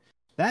 man,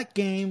 that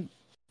game,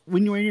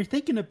 when you're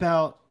thinking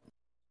about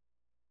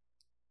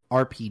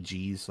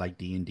RPGs like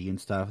D&D and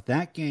stuff,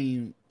 that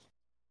game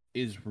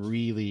is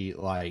really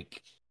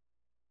like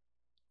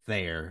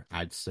there,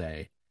 I'd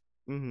say.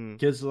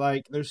 Because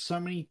like there's so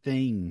many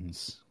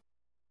things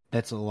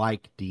that's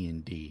like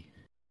D&D.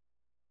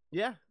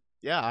 Yeah,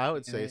 I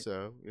would say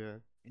so. Yeah,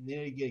 and then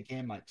you get a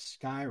game like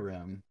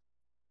Skyrim,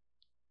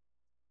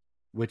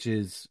 which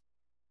is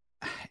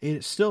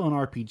it's still an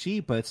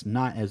RPG, but it's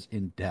not as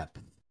in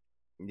depth.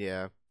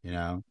 Yeah,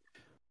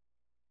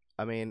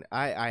 I mean,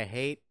 I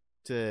hate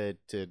to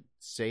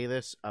say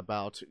this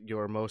about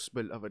your most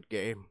beloved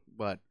game,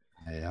 but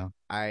yeah,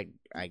 I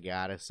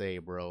gotta say,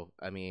 bro.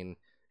 I mean,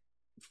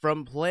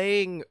 from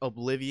playing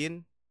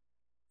Oblivion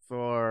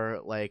for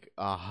like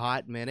a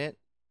hot minute,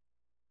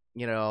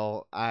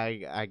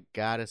 I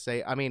gotta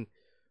say, I mean,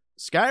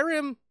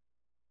 Skyrim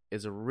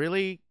is a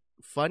really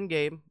fun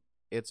game.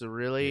 It's a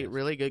really,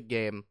 really good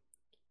game.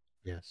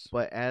 Yes.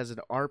 But as an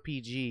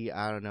RPG,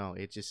 I don't know.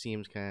 It just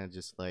seems kind of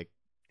just like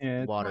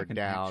watered like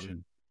down.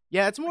 Action.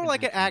 Yeah, it's more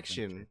like an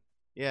action. action.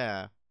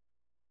 Yeah.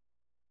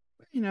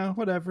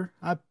 Whatever.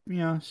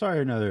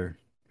 Sorry another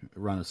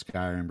run of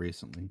Skyrim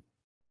recently.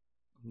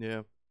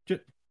 Yeah.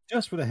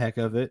 Just for the heck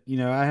of it.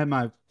 I had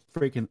my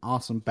freaking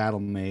awesome battle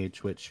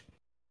mage, which...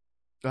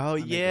 Oh,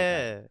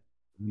 yeah.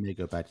 Let me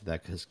go back to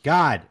that, because,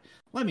 God,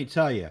 let me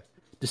tell you,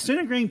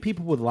 disintegrating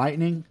people with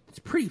lightning, it's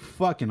pretty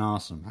fucking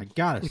awesome, I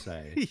gotta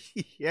say.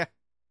 Yeah.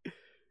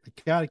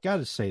 I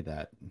gotta say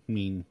that. I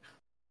mean,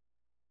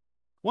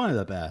 one of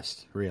the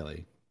best,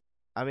 really.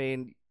 I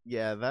mean,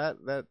 yeah,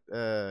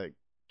 that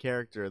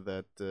character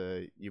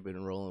that you've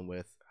been rolling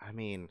with, I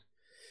mean,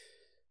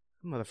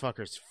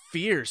 motherfucker's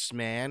fierce,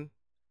 man.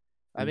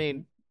 I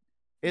mean,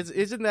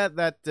 isn't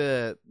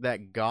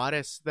that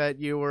goddess that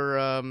you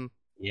were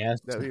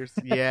yes,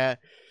 yeah,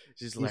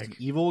 she's like an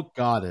evil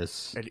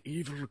goddess. An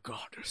evil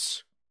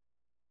goddess.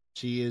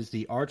 She is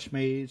the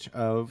archmage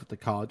of the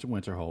College of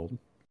Winterhold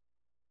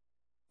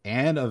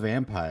and a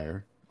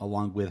vampire,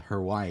 along with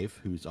her wife,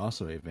 who's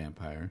also a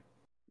vampire.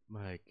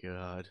 My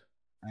God.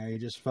 I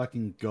just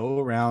fucking go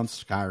around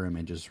Skyrim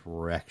and just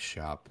wreck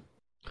shop.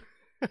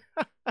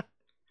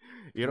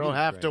 You don't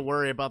have to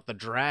worry about the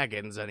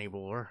dragons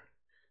anymore.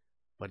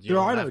 But there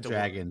are no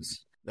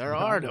dragons. There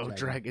are no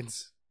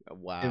dragons.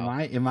 Wow.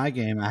 In my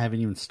game, I haven't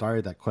even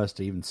started that quest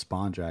to even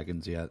spawn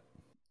dragons yet.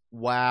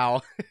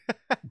 Wow.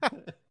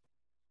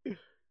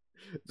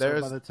 So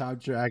by the time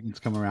dragons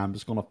come around, I'm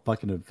just gonna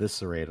fucking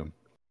eviscerate them.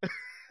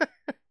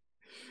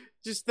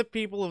 Just the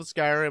people of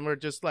Skyrim are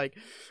just like,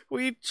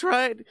 we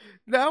tried.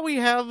 Now we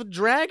have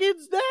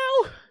dragons.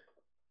 Now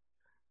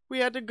we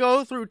had to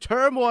go through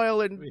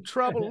turmoil and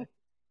trouble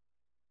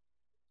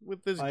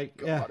with this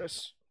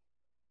goddess.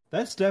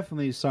 That's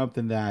definitely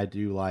something that I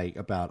do like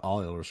about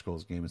all Elder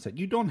Scrolls games. That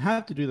you don't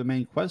have to do the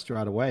main quest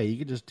right away. You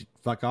can just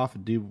fuck off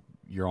and do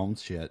your own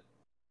shit.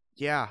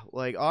 Yeah,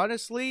 like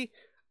honestly,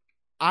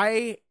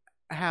 I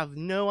have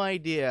no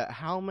idea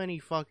how many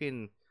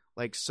fucking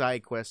like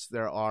side quests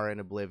there are in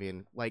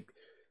Oblivion. Like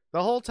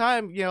the whole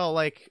time,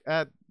 like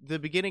at the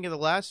beginning of the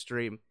last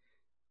stream,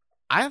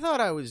 I thought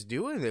I was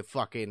doing the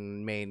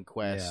fucking main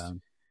quest. Yeah.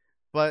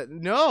 But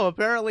no,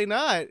 apparently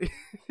not.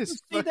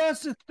 See,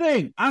 that's the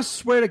thing. I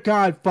swear to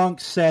God, Funk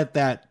said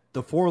that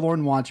the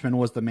Forlorn Watchman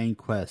was the main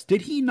quest.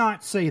 Did he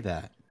not say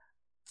that?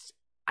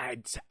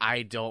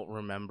 I don't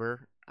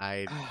remember.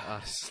 I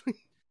honestly...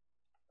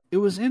 It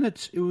was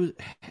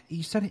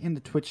he said it in the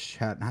Twitch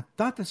chat, and I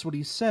thought that's what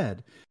he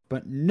said.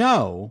 But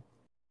no.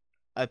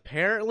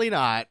 Apparently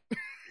not.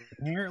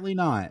 Apparently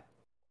not.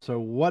 So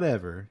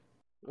whatever.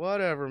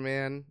 Whatever,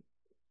 man.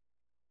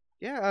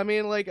 Yeah, I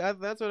mean, like,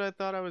 that's what I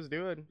thought I was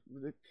doing.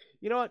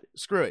 You know what?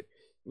 Screw it.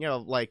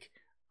 Like,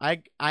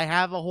 I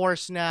have a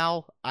horse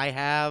now. I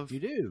have... You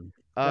do?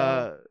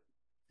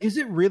 Is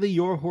it really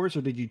your horse,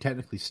 or did you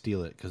technically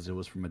steal it because it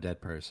was from a dead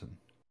person?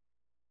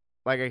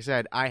 Like I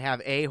said, I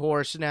have a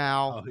horse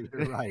now. Oh,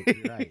 you're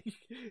right.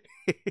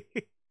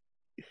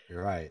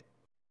 You're right.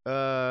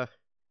 I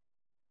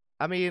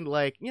mean,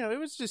 like, it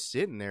was just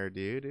sitting there,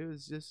 dude. It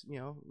was just,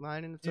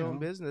 minding its own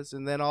business.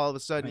 And then all of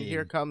a sudden,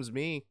 here comes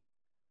me.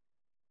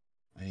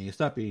 I mean, it's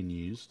not being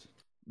used.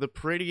 The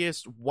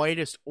prettiest,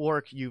 whitest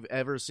orc you've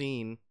ever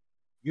seen.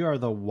 You are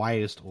the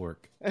whitest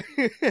orc.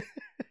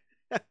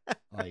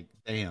 Like,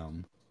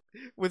 damn.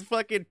 With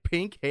fucking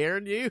pink hair,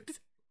 dude.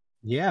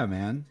 Yeah,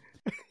 man.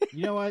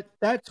 You know what?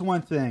 That's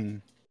one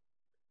thing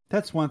I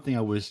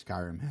wish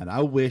Skyrim had.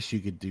 I wish you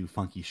could do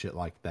funky shit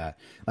like that.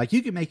 Like,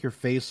 you can make your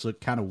face look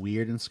kind of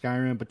weird in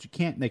Skyrim, but you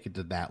can't make it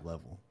to that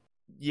level.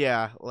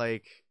 Yeah,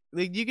 like,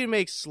 like, you can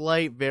make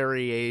slight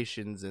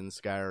variations in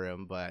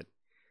Skyrim, but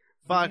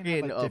You can have,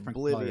 fucking like, different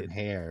colored Oblivion.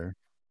 hair.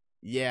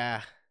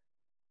 Yeah.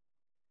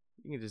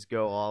 You can just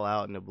go all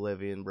out in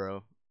Oblivion,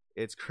 bro.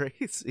 It's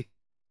crazy.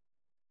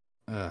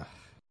 Ugh.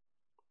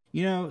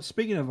 You know,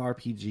 speaking of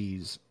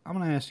RPGs, I'm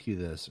going to ask you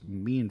this.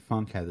 Me and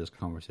Funk had this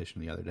conversation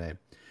the other day.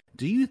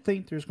 Do you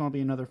think there's going to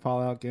be another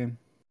Fallout game?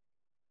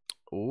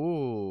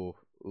 Ooh,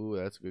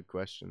 that's a good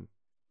question.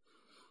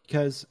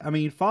 Because, I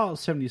mean, Fallout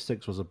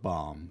 76 was a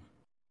bomb.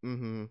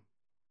 Mm-hmm.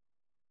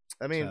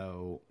 I mean,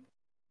 So,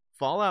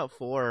 Fallout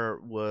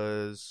 4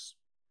 was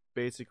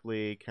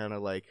basically kind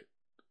of like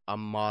a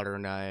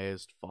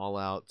modernized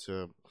Fallout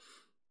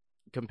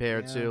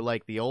compared Yeah. to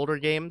like the older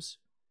games.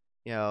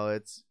 You know,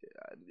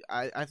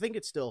 I think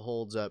it still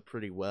holds up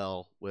pretty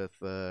well with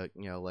the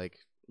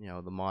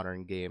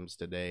modern games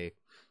today.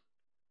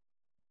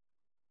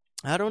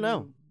 I don't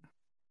know.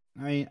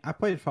 I mean, I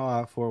played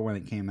Fallout 4 when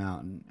it came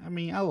out, and I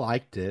mean, I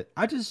liked it.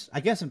 I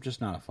guess I'm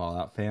just not a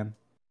Fallout fan.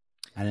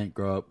 I didn't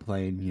grow up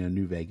playing,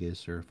 New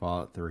Vegas or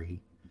Fallout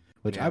 3,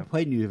 which Yeah. I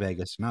played New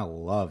Vegas, and I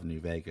love New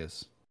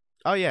Vegas.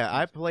 Oh yeah,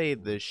 I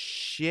played the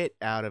shit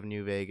out of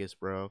New Vegas,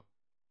 bro.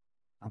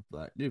 I'm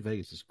like, New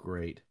Vegas is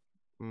great,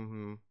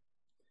 Mm-hmm.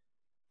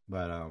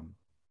 but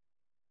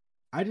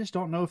I just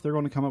don't know if they're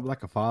going to come up with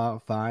like a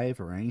Fallout 5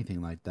 or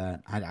anything like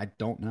that. I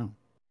don't know.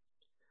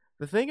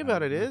 The thing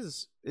about it Yeah.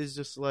 is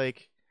just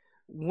like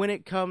when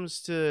it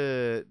comes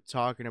to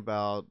talking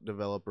about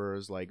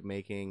developers like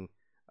making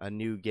a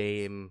new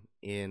game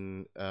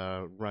in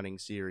a running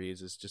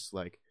series, it's just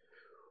like,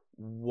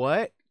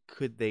 what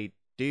could they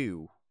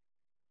do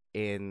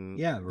in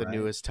Yeah, the right.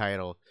 newest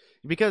title?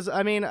 Because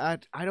I mean, I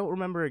don't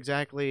remember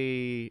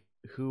exactly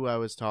who I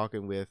was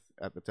talking with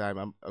at the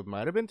time. I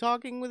might have been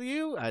talking with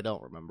you. I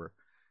don't remember,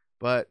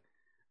 but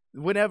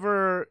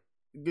whenever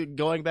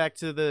going back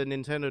to the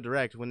Nintendo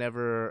Direct,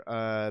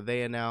 whenever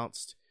they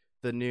announced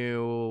the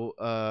new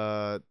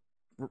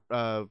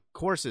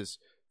courses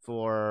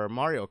for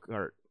Mario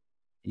Kart,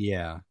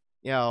 Yeah.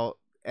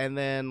 and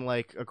then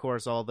like of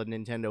course all the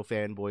Nintendo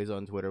fanboys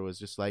on Twitter was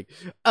just like,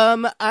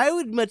 I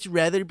would much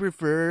rather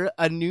prefer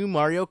a new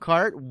Mario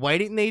Kart. Why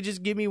didn't they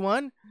just give me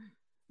one?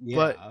 Yeah.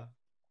 But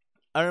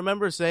I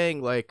remember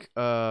saying like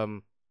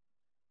a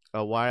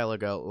while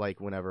ago,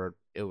 like whenever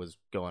it was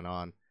going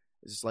on,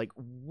 it's just like,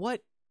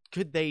 what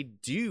could they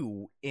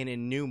do in a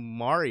new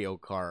Mario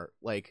Kart?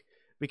 Like,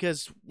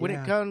 because when it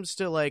Yeah. comes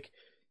to like,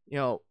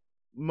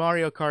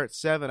 Mario Kart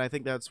 7, I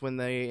think that's when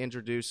they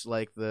introduced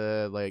like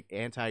the like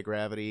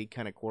anti-gravity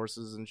kind of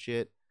courses and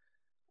shit.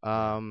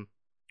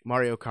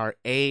 Mario Kart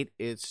 8,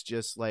 it's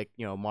just like,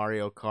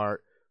 Mario Kart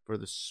for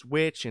the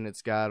Switch, and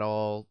it's got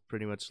all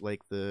pretty much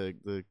like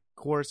the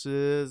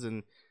courses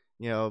and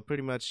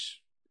pretty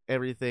much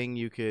everything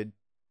you could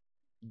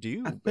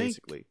do,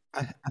 basically.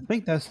 I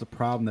think that's the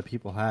problem that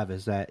people have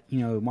is that,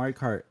 Mario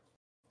Kart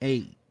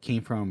 8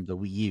 came from the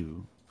Wii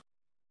U.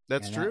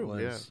 That's and true.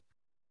 that was,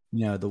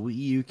 the Wii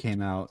U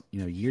came out,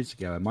 years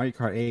ago, and Mario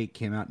Kart 8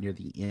 came out near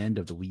the end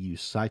of the Wii U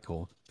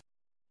cycle.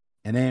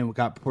 And then it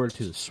got ported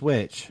to the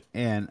Switch.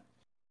 And,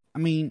 I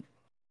mean,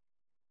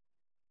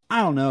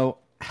 I don't know.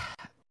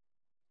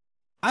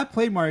 I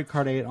played Mario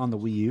Kart 8 on the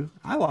Wii U.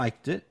 I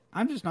liked it.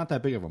 I'm just not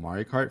that big of a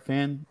Mario Kart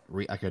fan,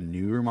 like a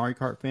newer Mario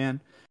Kart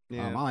fan.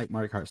 Yeah. I like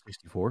Mario Kart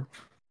 64.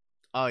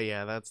 Oh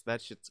yeah,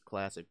 that shit's a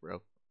classic,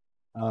 bro.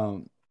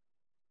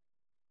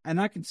 And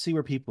I can see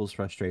where people's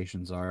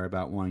frustrations are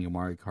about wanting a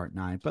Mario Kart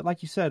 9. But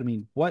like you said, I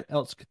mean, what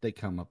else could they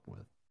come up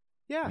with?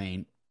 Yeah. I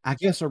mean, I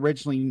guess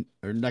originally,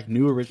 or like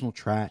new original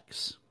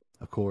tracks,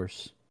 of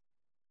course.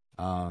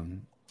 I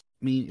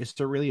mean, is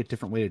there really a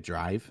different way to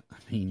drive? I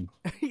mean,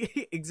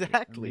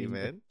 Exactly, I mean,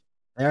 man.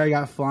 they already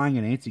got flying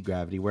and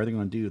anti-gravity. What are they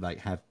going to do? Like,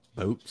 have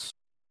boats?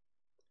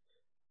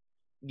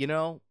 I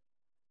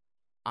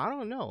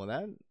don't know.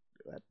 That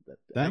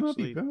Might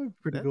actually, be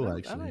pretty cool,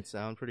 actually. That might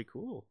sound pretty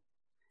cool.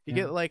 You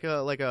Yeah. get like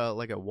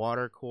a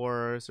water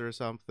course or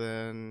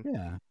something.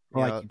 Yeah.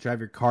 Or like you drive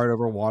your cart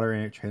over water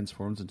and it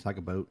transforms into like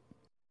a boat.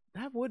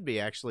 That would be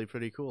actually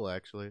pretty cool,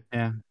 actually.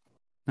 Yeah.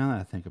 Now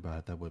that I think about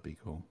it, that would be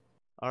cool.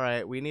 All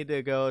right, we need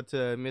to go to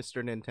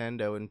Mr.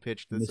 Nintendo and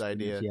pitch this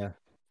idea. Yeah,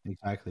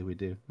 exactly. We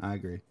do. I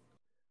agree.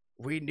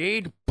 We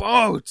need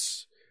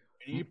boats.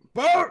 We need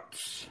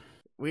boats.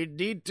 We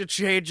need to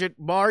change it.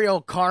 Mario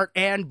Kart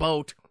and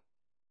boat.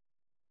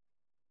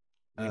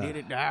 We need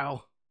it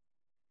now.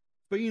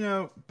 But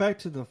back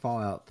to the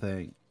Fallout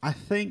thing. I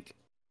think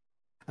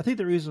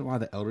the reason why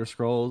the Elder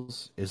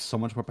Scrolls is so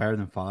much more better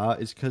than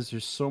Fallout is because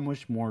there's so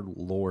much more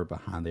lore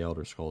behind the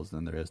Elder Scrolls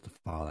than there is to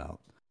Fallout.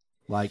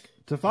 Like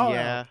to Fallout.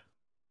 Yeah.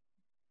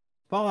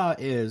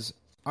 Fallout is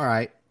all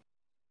right.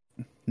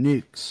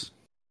 Nukes.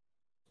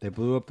 They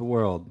blew up the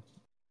world,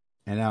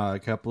 and now a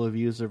couple of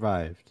you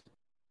survived.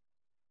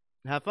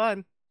 Have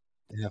fun.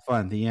 They have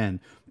fun. The end.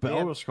 But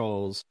Yeah. Elder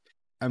Scrolls,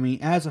 I mean,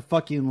 as a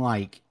fucking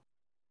like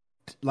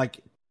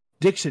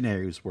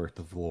dictionary's worth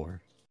of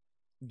lore.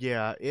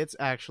 Yeah, it's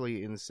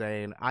actually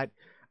insane.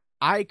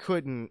 I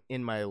couldn't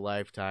in my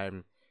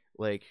lifetime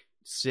like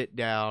sit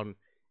down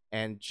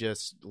and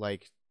just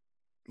like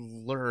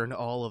learn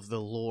all of the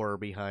lore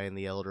behind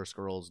the Elder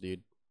Scrolls,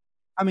 dude.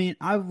 I mean,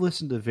 I've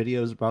listened to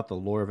videos about the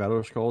lore of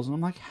Elder Scrolls, and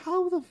I'm like,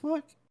 how the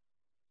fuck?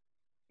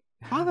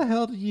 How the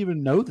hell do you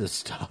even know this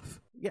stuff?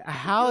 Yeah,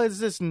 how is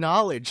this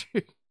knowledge?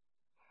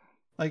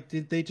 Like,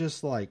 did they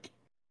just, like,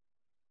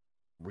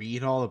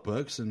 read all the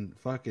books in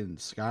fucking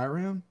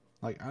Skyrim?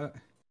 Like,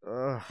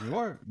 Ugh.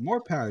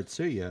 more power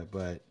to you,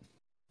 but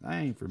that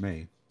ain't for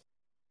me.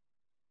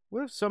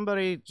 What if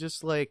somebody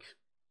just like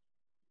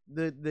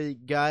the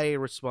guy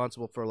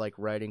responsible for like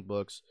writing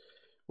books?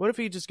 What if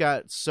he just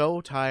got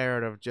so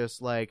tired of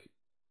just like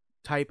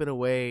typing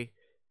away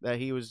that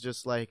he was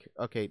just like,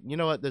 okay, you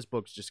know what? This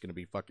book's just gonna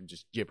be fucking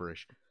just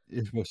gibberish.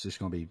 This book's just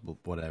gonna be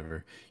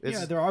whatever. It's-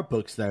 Yeah, there are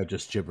books that are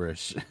just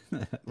gibberish.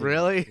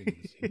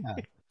 Really? Yeah.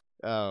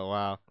 Oh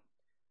wow,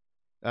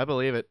 I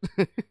believe it.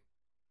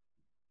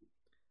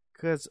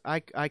 Because I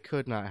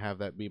could not have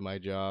that be my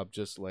job.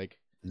 Just like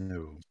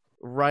No.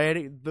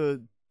 writing,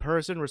 the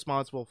person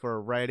responsible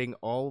for writing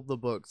all the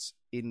books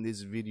in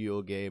this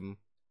video game,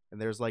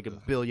 and there's like a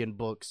billion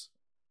books.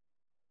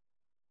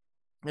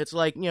 It's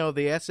like, you know,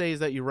 the essays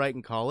that you write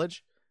in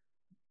college,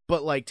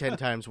 but like 10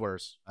 times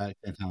worse. 10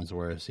 times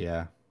worse,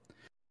 yeah.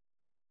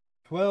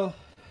 Well,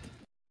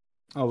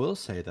 I will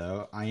say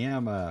though, I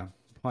am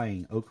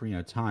playing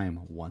Ocarina of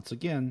Time once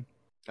again.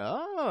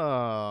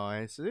 Oh,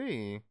 I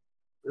see.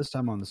 This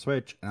time on the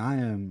Switch, and I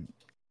am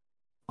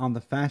on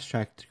the fast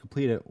track to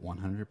complete it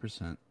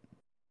 100%.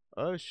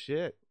 Oh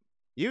shit.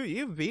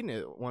 You've beaten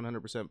it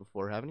 100%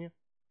 before, haven't you?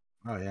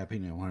 Oh yeah, I've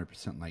beaten it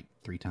 100% like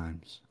 3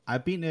 times.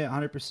 I've beaten it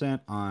 100%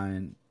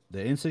 on the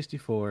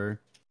N64,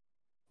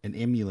 an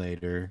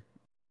emulator,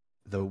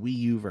 the Wii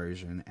U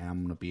version, and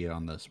I'm gonna beat it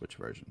on the Switch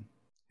version.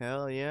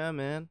 Hell yeah,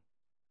 man.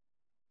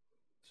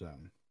 So,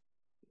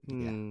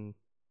 yeah,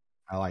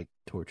 I like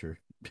torture.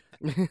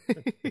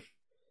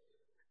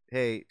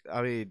 Hey,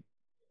 I mean,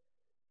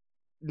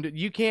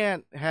 you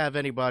can't have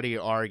anybody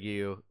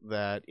argue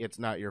that it's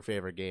not your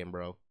favorite game,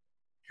 bro.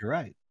 You're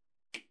right.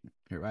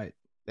 You're right.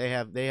 They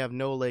have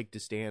no leg to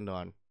stand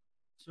on.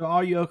 So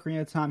all you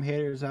Ocarina of Time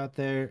haters out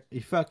there,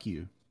 fuck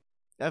you.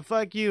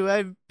 Fuck you.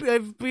 I've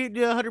beaten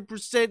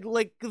 100%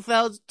 like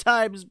 1,000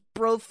 times,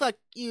 bro. Fuck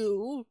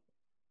you.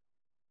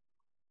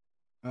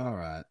 All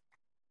right.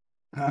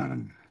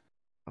 I'm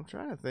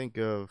trying to think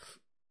of,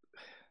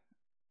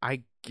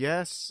 I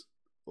guess,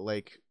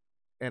 like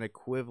an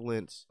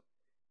equivalent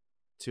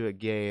to a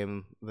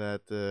game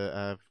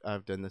that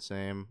I've done the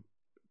same,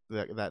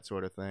 that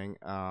sort of thing.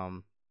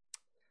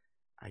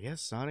 I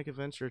guess Sonic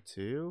Adventure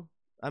 2.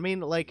 I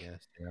mean, like,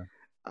 Yes,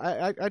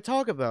 yeah. I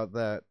talk about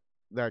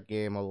that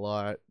game a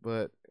lot,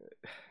 but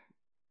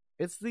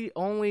it's the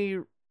only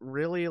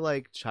really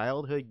like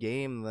childhood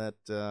game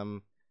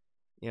that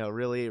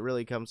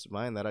really comes to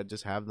mind that I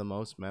just have the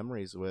most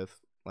memories with,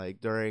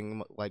 like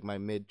during like my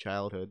mid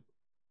childhood.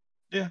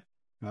 Yeah,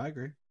 I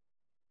agree.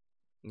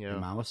 You know,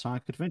 Mine was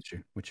Sonic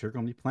Adventure, which you're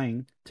going to be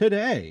playing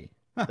today.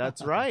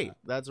 that's right.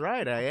 That's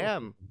right. I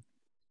am.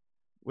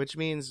 Which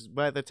means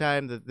by the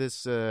time that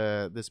this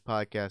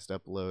podcast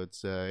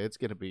uploads, it's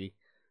gonna be,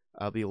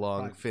 I'll be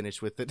long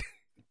finished with it.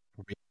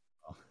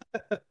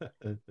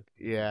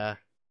 Yeah.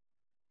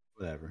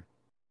 Whatever.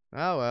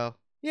 Oh well.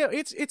 Yeah,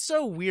 it's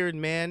so weird,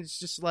 man. It's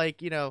just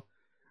like, you know,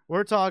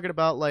 we're talking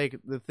about like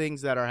the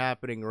things that are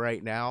happening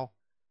right now,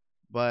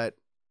 but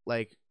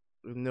like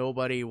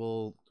nobody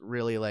will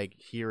really like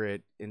hear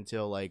it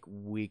until like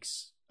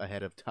weeks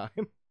ahead of time.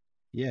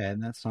 Yeah,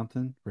 and that's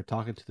something. We're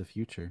talking to the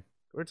future.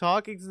 We're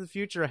talking to the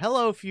future.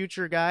 Hello,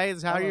 future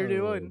guys. How you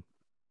doing?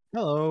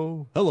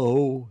 Hello.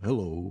 Hello.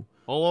 Hello.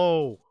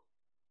 Hello.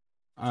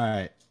 All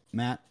right,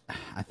 Matt.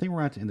 I think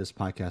we're going to have to end this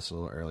podcast a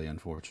little early,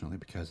 unfortunately,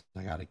 because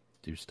I got to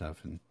do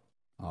stuff and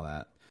all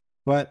that.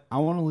 But I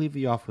want to leave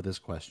you off with this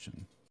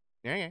question.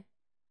 Yeah.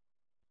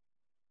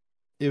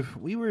 If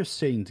we were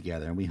sitting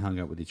together and we hung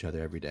out with each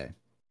other every day,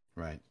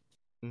 right?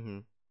 Mm-hmm.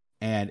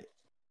 And,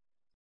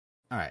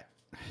 all right,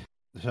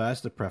 so that's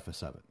the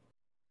preface of it.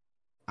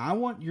 I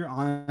want your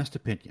honest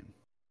opinion.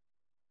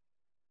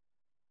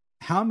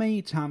 How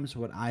many times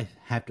would I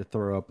have to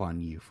throw up on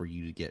you for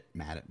you to get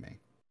mad at me?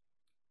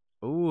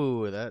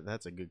 Ooh,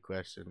 that's a good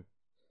question.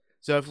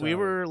 So if we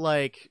were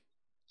like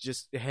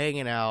just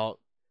hanging out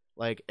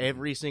like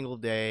every single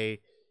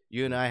day,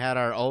 you and I had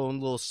our own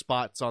little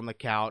spots on the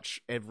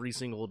couch every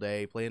single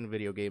day playing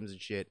video games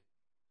and shit.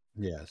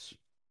 Yes.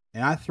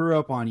 And I threw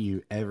up on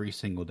you every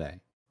single day.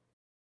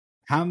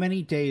 How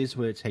many days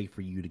would it take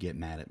for you to get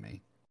mad at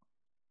me?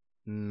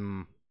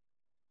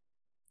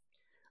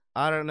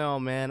 I don't know,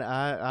 man.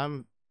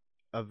 I'm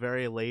a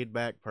very laid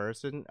back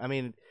person. I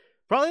mean,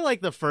 probably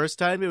like the first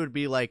time it would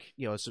be like,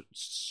 you know,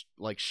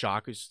 like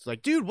shock. It's just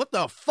like, dude, what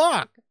the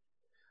fuck?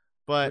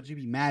 But Would you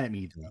be mad at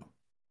me though?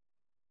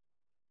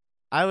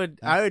 I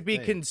would be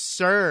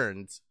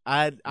concerned.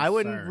 I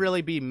wouldn't Concerned.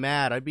 really be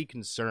mad. I'd be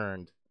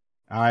concerned.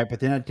 All right,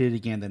 but then I did it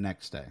again the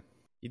next day.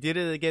 You did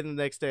it again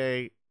the next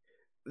day.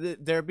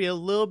 There'd be a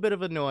little bit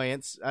of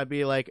annoyance. I'd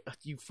be like,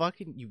 you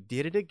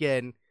did it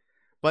again.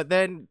 But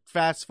then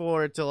fast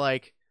forward to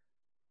like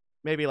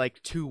maybe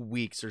like 2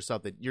 weeks or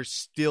something, you're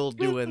still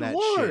doing Good that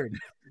Lord.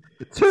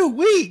 shit. 2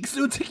 weeks?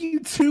 It would take you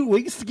 2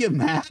 weeks to get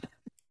mad?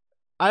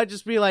 I'd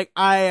just be like,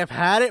 I have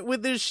had it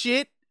with this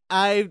shit.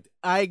 I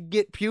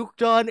get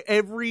puked on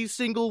every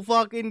single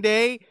fucking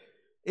day.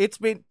 It's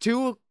been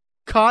 2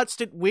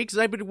 constant weeks.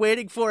 I've been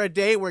waiting for a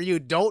day where you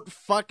don't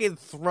fucking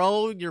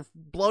blow your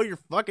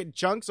fucking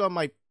chunks on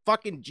my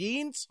fucking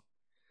jeans.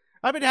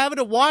 I've been having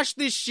to wash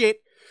this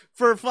shit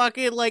for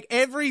fucking like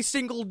every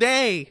single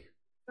day.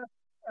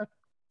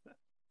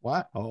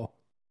 Wow.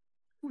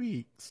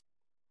 Weeks.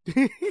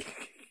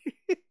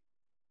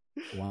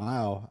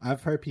 Wow.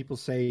 I've heard people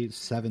say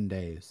 7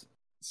 days.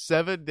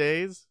 7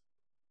 days?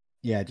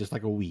 Yeah, just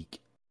like a week.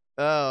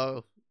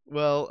 Oh,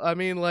 well, I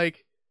mean,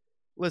 like,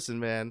 listen,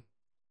 man.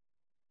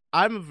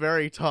 I'm a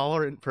very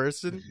tolerant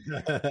person,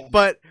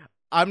 but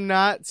I'm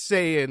not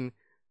saying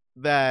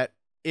that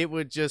it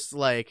would just,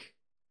 like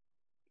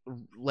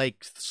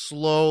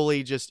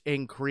slowly just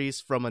increase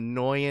from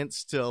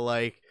annoyance to,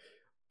 like,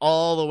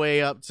 all the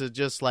way up to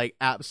just, like,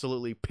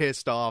 absolutely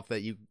pissed off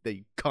that you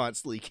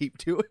constantly keep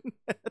doing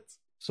that.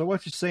 So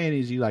what you're saying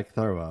is you like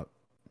throw up.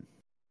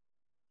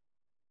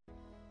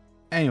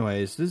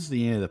 Anyways, this is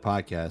the end of the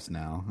podcast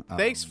now.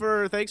 Thanks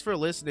for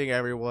listening,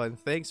 everyone.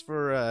 Thanks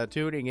for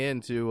tuning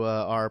in to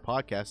our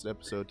podcast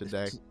episode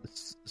today.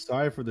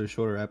 Sorry for the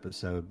shorter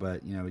episode,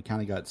 but you know we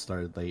kind of got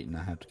started late, and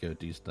I have to go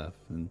do stuff.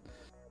 And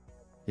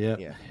yeah,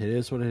 it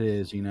is what it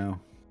is. You know,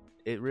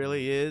 it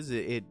really is.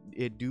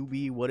 It do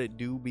be what it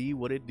do be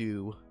what it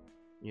do.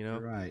 You know,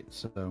 right?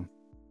 So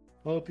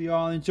hope you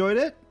all enjoyed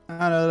it.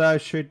 I know that I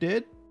sure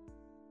did.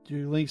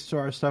 Do links to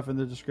our stuff in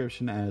the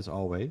description as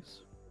always.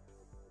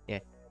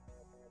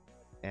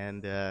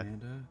 And yeah.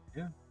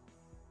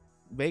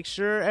 Make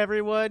sure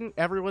everyone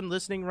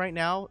listening right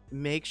now,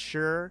 make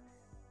sure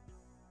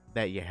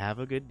that you have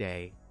a good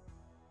day,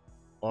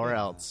 or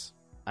else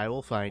I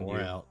will find you.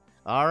 Out.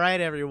 All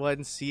right,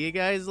 everyone. See you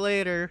guys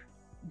later.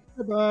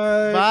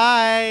 Goodbye.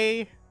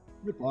 Bye.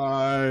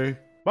 Goodbye.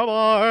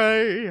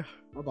 Bye.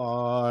 Bye.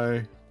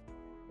 Bye.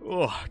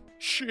 Oh,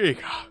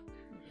 Chica.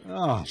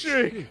 Oh,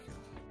 Chica.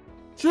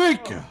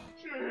 Chica.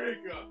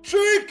 Chica.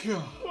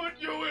 Chica. Put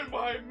you in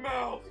my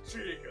mouth,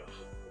 Chica.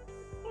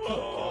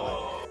 Oh.